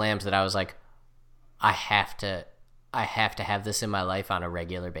Silence of the Lambs that I was like, I have to have this in my life on a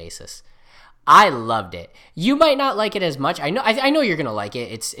regular basis. I loved it. You might not like it as much. I know you're gonna like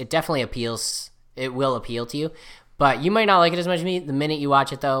it. It definitely appeals. It will appeal to you, but you might not like it as much as me. The minute you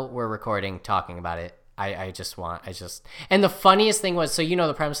watch it, though, we're recording, talking about it. And the funniest thing was, so you know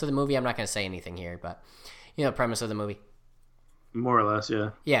the premise of the movie. I'm not gonna say anything here, but you know the premise of the movie. More or less,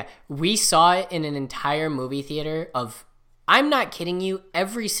 yeah. Yeah, we saw it in an entire movie theater of, I'm not kidding you,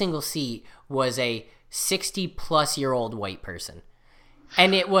 every single seat was a 60-plus-year-old white person.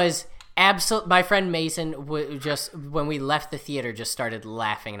 And it was absolute. My friend Mason just, when we left the theater, just started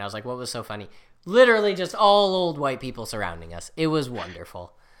laughing, and I was like, what was so funny? Literally just all old white people surrounding us. It was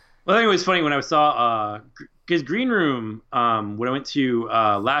wonderful. Well, I think it was funny when I saw, because Green Room, when I went to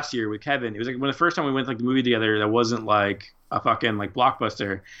last year with Kevin, it was like when the first time we went like the movie together that wasn't like a fucking like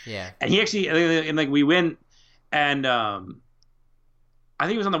blockbuster. Yeah. And he actually, and like we went, and I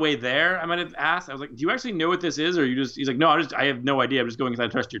think it was on the way there. I might have asked. I was like, "Do you actually know what this is, or you just?" He's like, "No, I have no idea. I'm just going because I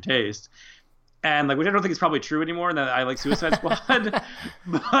trust your taste." And like, which I don't think is probably true anymore. And that I like Suicide Squad,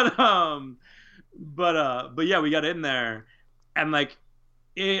 but yeah, we got in there, and like,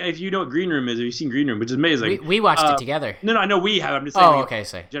 if you know what Green Room is, have you seen Green Room, which is amazing. We watched it together. No, I know we have. I'm just saying. Oh, okay,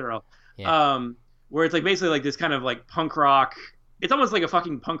 say. General. Yeah. Where it's like basically like this kind of like punk rock. It's almost like a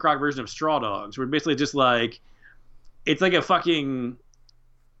fucking punk rock version of Straw Dogs, where basically just like, it's like a fucking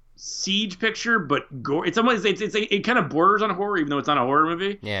siege picture, but gore. It's almost it kind of borders on horror, even though it's not a horror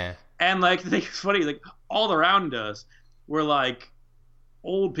movie. Yeah. And like the thing is funny, like all around us were like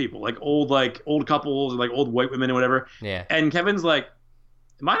old people, like old couples, like old white women and whatever. Yeah. And Kevin's like,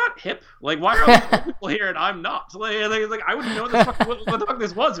 am I not hip? Like, why are all these old people here and I'm not? Like I wouldn't know what the fuck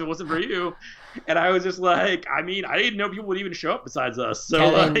this was if it wasn't for you. And I was just like, I mean, I didn't know people would even show up besides us. So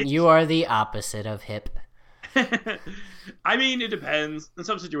Kevin, like, you are the opposite of hip. I mean, it depends. In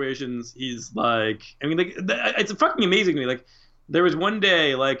some situations, he's like, I mean, like, it's fucking amazing to me. Like, there was one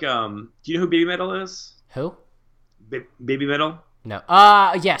day, like, do you know who Baby Metal is? Who? Baby Metal? No.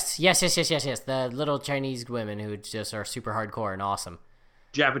 Yes. The little Chinese women who just are super hardcore and awesome.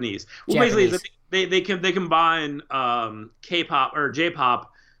 Japanese. Well, basically, they combine K-pop or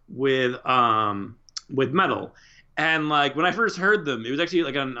J-pop with metal. And like when I first heard them, it was actually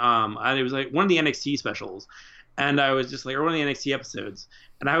like on it was like one of the NXT specials, and I was just like, or one of the NXT episodes,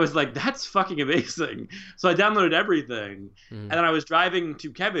 and I was like, that's fucking amazing. So I downloaded everything, and then I was driving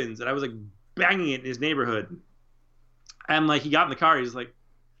to Kevin's, and I was like banging it in his neighborhood, and like he got in the car, he's like,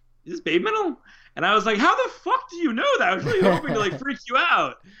 is this Baby Metal? And I was like, how the fuck do you know that? I was really hoping to like freak you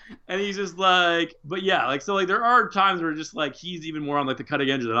out. And he's just like, but yeah, like, so like there are times where just like he's even more on like the cutting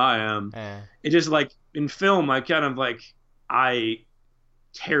edge than I am. It just like in film, I kind of like, I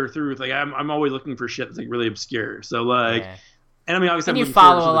tear through. Like I'm always looking for shit that's like really obscure. So like, and I mean, obviously, and you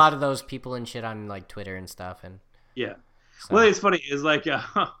follow a lot of those people and shit on like Twitter and stuff. And yeah. So. Well, it's funny is like, like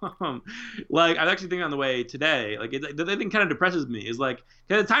I'm actually thinking on the way today, like the thing kind of depresses me is like,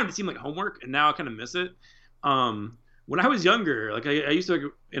 at the time it seemed like homework, and now I kind of miss it. When I was younger, like I used to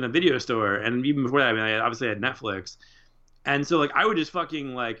work in a video store, and even before that, I mean, I obviously had Netflix, and so like I would just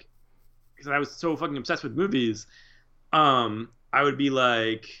fucking like, because I was so fucking obsessed with movies, I would be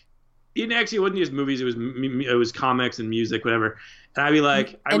like, it actually wasn't just movies, it was comics and music, whatever, and I'd be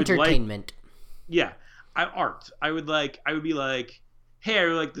like, entertainment, yeah. Art. I would be like, hey, I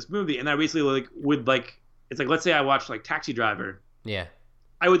really like this movie, and I basically like would like, it's like, let's say I watched like Taxi Driver. Yeah.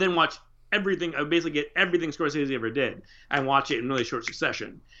 I would then watch everything. I would basically get everything Scorsese ever did and watch it in really short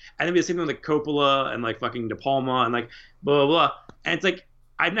succession. And then be the same thing with like Coppola and like fucking De Palma and like blah blah blah. And it's like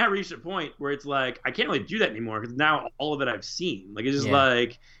I've now reached a point where it's like I can't really do that anymore because now all of it I've seen. Like it's just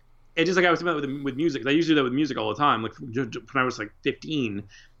like. It's just like I was talking about with music. I used to do that with music all the time. Like when I was like 15,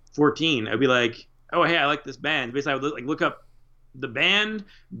 14, I'd be like, oh, hey, I like this band. Basically, I would like look up the bands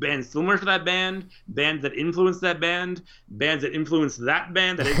similar to that band, bands that influenced that band, bands that influenced that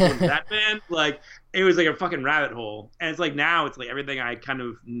band, that influenced that band. Like, it was like a fucking rabbit hole. And it's like now it's like everything I kind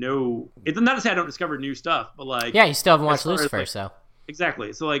of know. It's not to say I don't discover new stuff, but like... Yeah, you still haven't watched Lucifer, like, so...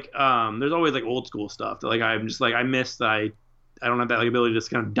 Exactly. So, like, there's always like old school stuff that like I'm just like, I miss that I don't have that like ability to just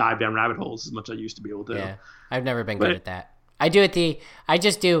kind of dive down rabbit holes as much as I used to be able to. Yeah, I've never been good at that. I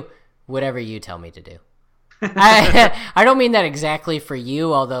just do whatever you tell me to do. I don't mean that exactly for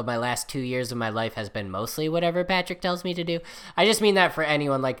you, although my last 2 years of my life has been mostly whatever Patrick tells me to do. I just mean that for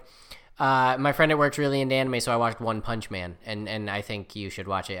anyone. Like, my friend at work's really into anime, so I watched One Punch Man, and I think you should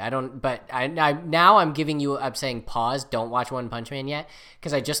watch it. I'm saying pause, don't watch One Punch Man yet,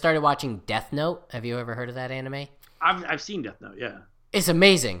 because I just started watching Death Note. Have you ever heard of that anime? I've seen Death Note, yeah. It's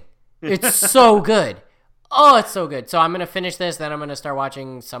amazing. It's so good. Oh, it's so good. So I'm going to finish this, then I'm going to start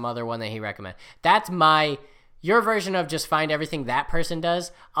watching some other one that he recommended. That's your version of just find everything that person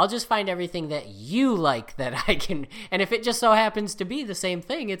does. I'll just find everything that you like that I can, and if it just so happens to be the same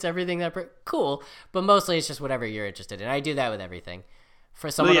thing, it's everything cool, but mostly it's just whatever you're interested in. I do that with everything.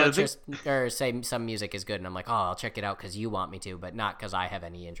 For someone or say some music is good, and I'm like, oh, I'll check it out because you want me to, but not because I have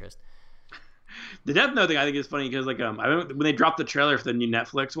any interest. The Death Note thing I think is funny because like I remember when they dropped the trailer for the new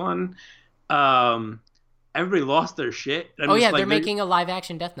Netflix one, everybody lost their shit. They're making a live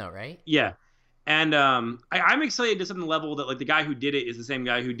action Death Note, right? Yeah, and I'm excited just on the level that like the guy who did it is the same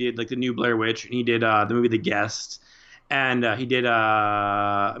guy who did like the new Blair Witch, and he did the movie The Guest, and he did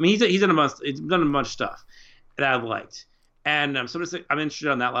I mean he's done a bunch of stuff that I've liked, and so I'm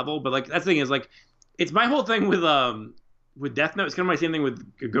interested on that level. But like that's the thing is like it's my whole thing with Death Note. It's kind of my same thing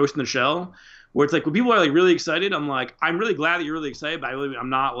with Ghost in the Shell. Where it's like when people are like really excited, I'm like, I'm really glad that you're really excited, but I'm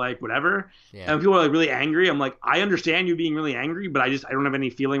not like whatever. Yeah. And when people are like really angry, I'm like, I understand you being really angry, but I don't have any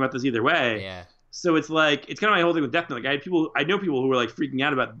feeling about this either way. Yeah. So it's like it's kind of my whole thing with Death Note. Like I know people who were like freaking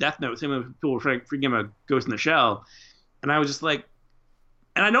out about Death Note, same way people were freaking out about Ghost in the Shell, and I was just like,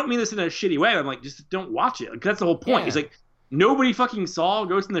 and I don't mean this in a shitty way. I'm like, just don't watch it. Like that's the whole point. Yeah. It's like nobody fucking saw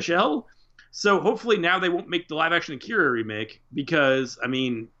Ghost in the Shell. So hopefully now they won't make the live action Akira remake because I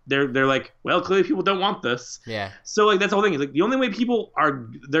mean they're like, well, clearly people don't want this. Yeah. So like that's the whole thing. Is like the only way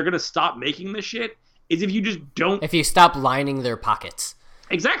they're gonna stop making this shit is if you stop lining their pockets.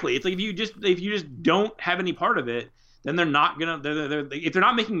 Exactly. It's like if you just don't have any part of it, then they're not gonna if they're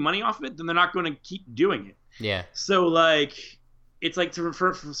not making money off of it, then they're not gonna keep doing it. Yeah. So like it's like for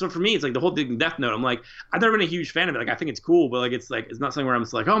me, it's like the whole thing Death Note. I'm like I've never been a huge fan of it. Like I think it's cool, but like it's not something where I'm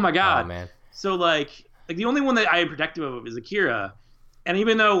just like, oh my god. Oh man. So like the only one that I am protective of is Akira, and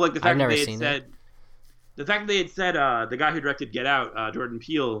even though like the fact that they had said the guy who directed Get Out, Jordan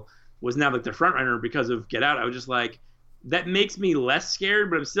Peele, was now like the front runner because of Get Out, I was just like that makes me less scared,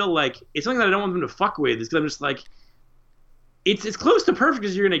 but I'm still like it's something that I don't want them to fuck with. Is because I'm just like it's close to perfect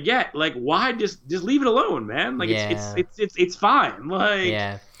as you're gonna get. Like why just leave it alone, man? Like it's fine. Like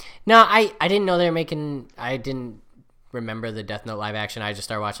yeah, no, I didn't know they were making. I didn't remember the Death Note live action. I just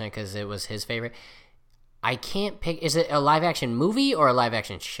started watching it because it was his favorite. I can't pick. Is it a live action movie or a live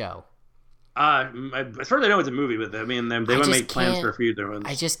action show? As far as I know, it's a movie. But I mean, they might make plans for a few other ones.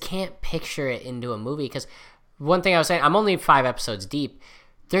 I just can't picture it into a movie because one thing I was saying, I'm only 5 episodes deep.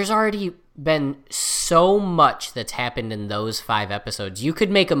 There's already been so much that's happened in those 5 episodes. You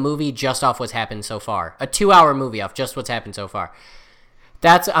could make a movie just off what's happened so far. A 2-hour movie off just what's happened so far.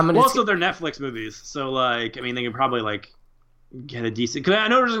 I'm gonna. Well, also, they're Netflix movies, so like, I mean, they could probably like get a decent. Because I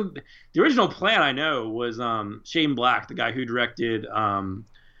know the original plan I know was Shane Black, the guy who directed.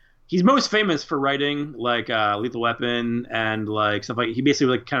 He's most famous for writing like Lethal Weapon and like stuff like. He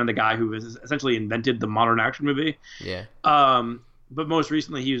basically like kind of the guy who essentially invented the modern action movie. Yeah. But most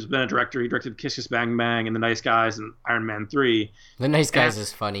recently, he's been a director. He directed Kiss Kiss Bang Bang and The Nice Guys and Iron Man 3. The Nice Guys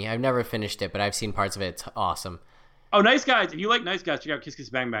is funny. I've never finished it, but I've seen parts of it. It's awesome. Oh, Nice Guys. If you like Nice Guys, check out Kiss Kiss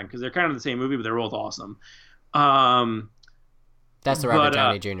Bang Bang because they're kind of the same movie, but they're both awesome. That's the Robert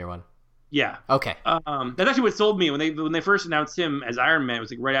Downey Jr. one. Yeah. Okay. That's actually what sold me when they first announced him as Iron Man. It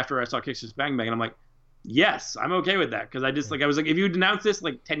was like right after I saw Kiss Kiss Bang Bang, and I'm like, yes, I'm okay with that because I was like, if you announced this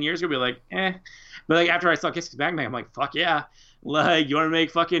like 10 years ago, I'd be like, eh. But like after I saw Kiss Kiss Bang Bang, I'm like, fuck yeah. Like, you want to make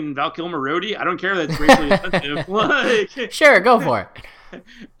fucking Val Kilmer roadie? I don't care that it's racially offensive. Like, sure, go for it.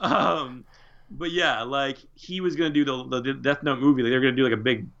 But yeah, like he was gonna do the Death Note movie. Like, they're gonna do like a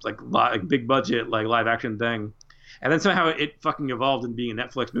big big budget like live action thing, and then somehow it fucking evolved into being a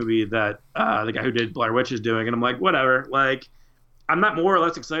Netflix movie that the guy who did Blair Witch is doing. And I'm like, whatever. Like, I'm not more or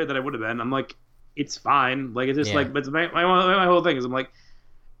less excited than I would have been. I'm like, it's fine. Like, it's just like, but my whole thing is I'm like.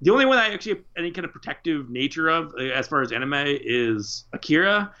 The only one I actually have any kind of protective nature of, as far as anime, is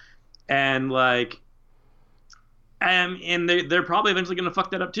Akira, and like, and they're probably eventually gonna fuck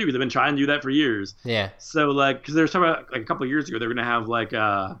that up too because they've been trying to do that for years. Yeah. So like, because there's talking about like a couple of years ago they were gonna have like they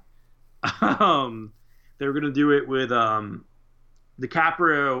were gonna do it with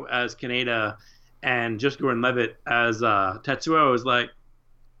DiCaprio as Kaneda and Jessica Gordon-Levitt as Tetsuo. I was like,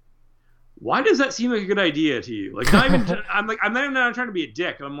 why does that seem like a good idea to you? Like, I'm not even trying to be a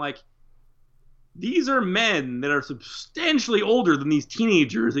dick. I'm like, these are men that are substantially older than these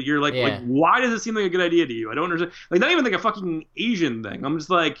teenagers that you're like, like, why does it seem like a good idea to you? I don't understand. Like, not even like a fucking Asian thing. I'm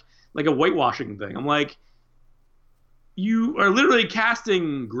just like a whitewashing thing. I'm like, you are literally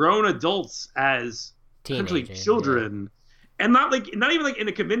casting grown adults as essentially children, and not even like in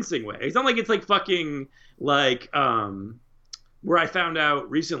a convincing way. It's not like it's like fucking like where I found out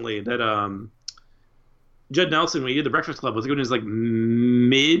recently that Judd Nelson, when he did The Breakfast Club, was in his like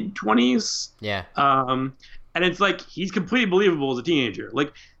mid-20s. Yeah. And it's like he's completely believable as a teenager.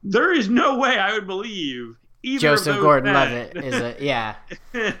 Like, there is no way I would believe either Joseph of those Gordon-Levitt is a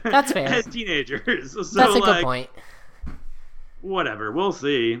That's fair. as teenagers. So, that's a good point. Whatever, we'll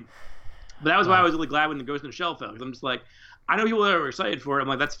see. But that was why I was really glad when the Ghost in the Shell fell. Because I'm just like, I know people that were excited for it. I'm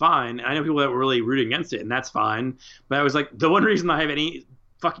like, that's fine. And I know people that were really rooting against it, and that's fine. But I was like, the one reason I have any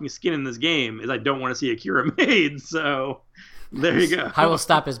fucking skin in this game is I don't want to see Akira made. So there you go. I will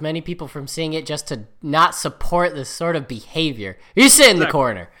stop as many people from seeing it just to not support this sort of behavior. You sit in the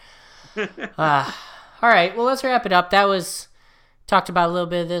corner. All right, well, let's wrap it up. That was talked about a little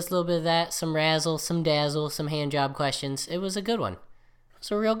bit of this, a little bit of that, some razzle, some dazzle, some hand job questions. It was a good one.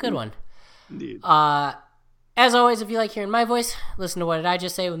 It's a real good one. Indeed. As always, if you like hearing my voice, listen to What Did I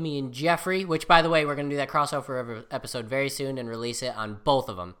Just Say with me and Jeffrey, which, by the way, we're going to do that crossover episode very soon and release it on both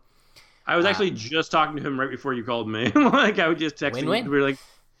of them. I was actually just talking to him right before you called me. Like, I was just texting. Win-win. We were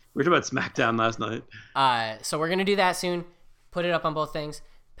talking about SmackDown last night. So we're going to do that soon. Put it up on both things.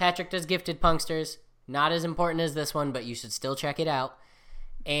 Patrick does Gifted Punksters. Not as important as this one, but you should still check it out.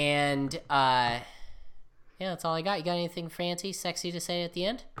 And, yeah, that's all I got. You got anything fancy, sexy to say at the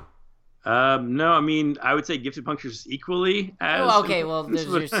end? No, I mean, I would say Gifted Punctures equally as... Oh, okay, well,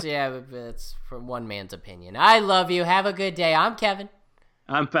 it's from one man's opinion. I love you. Have a good day. I'm Kevin.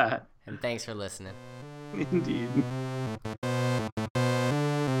 I'm Pat. And thanks for listening. Indeed.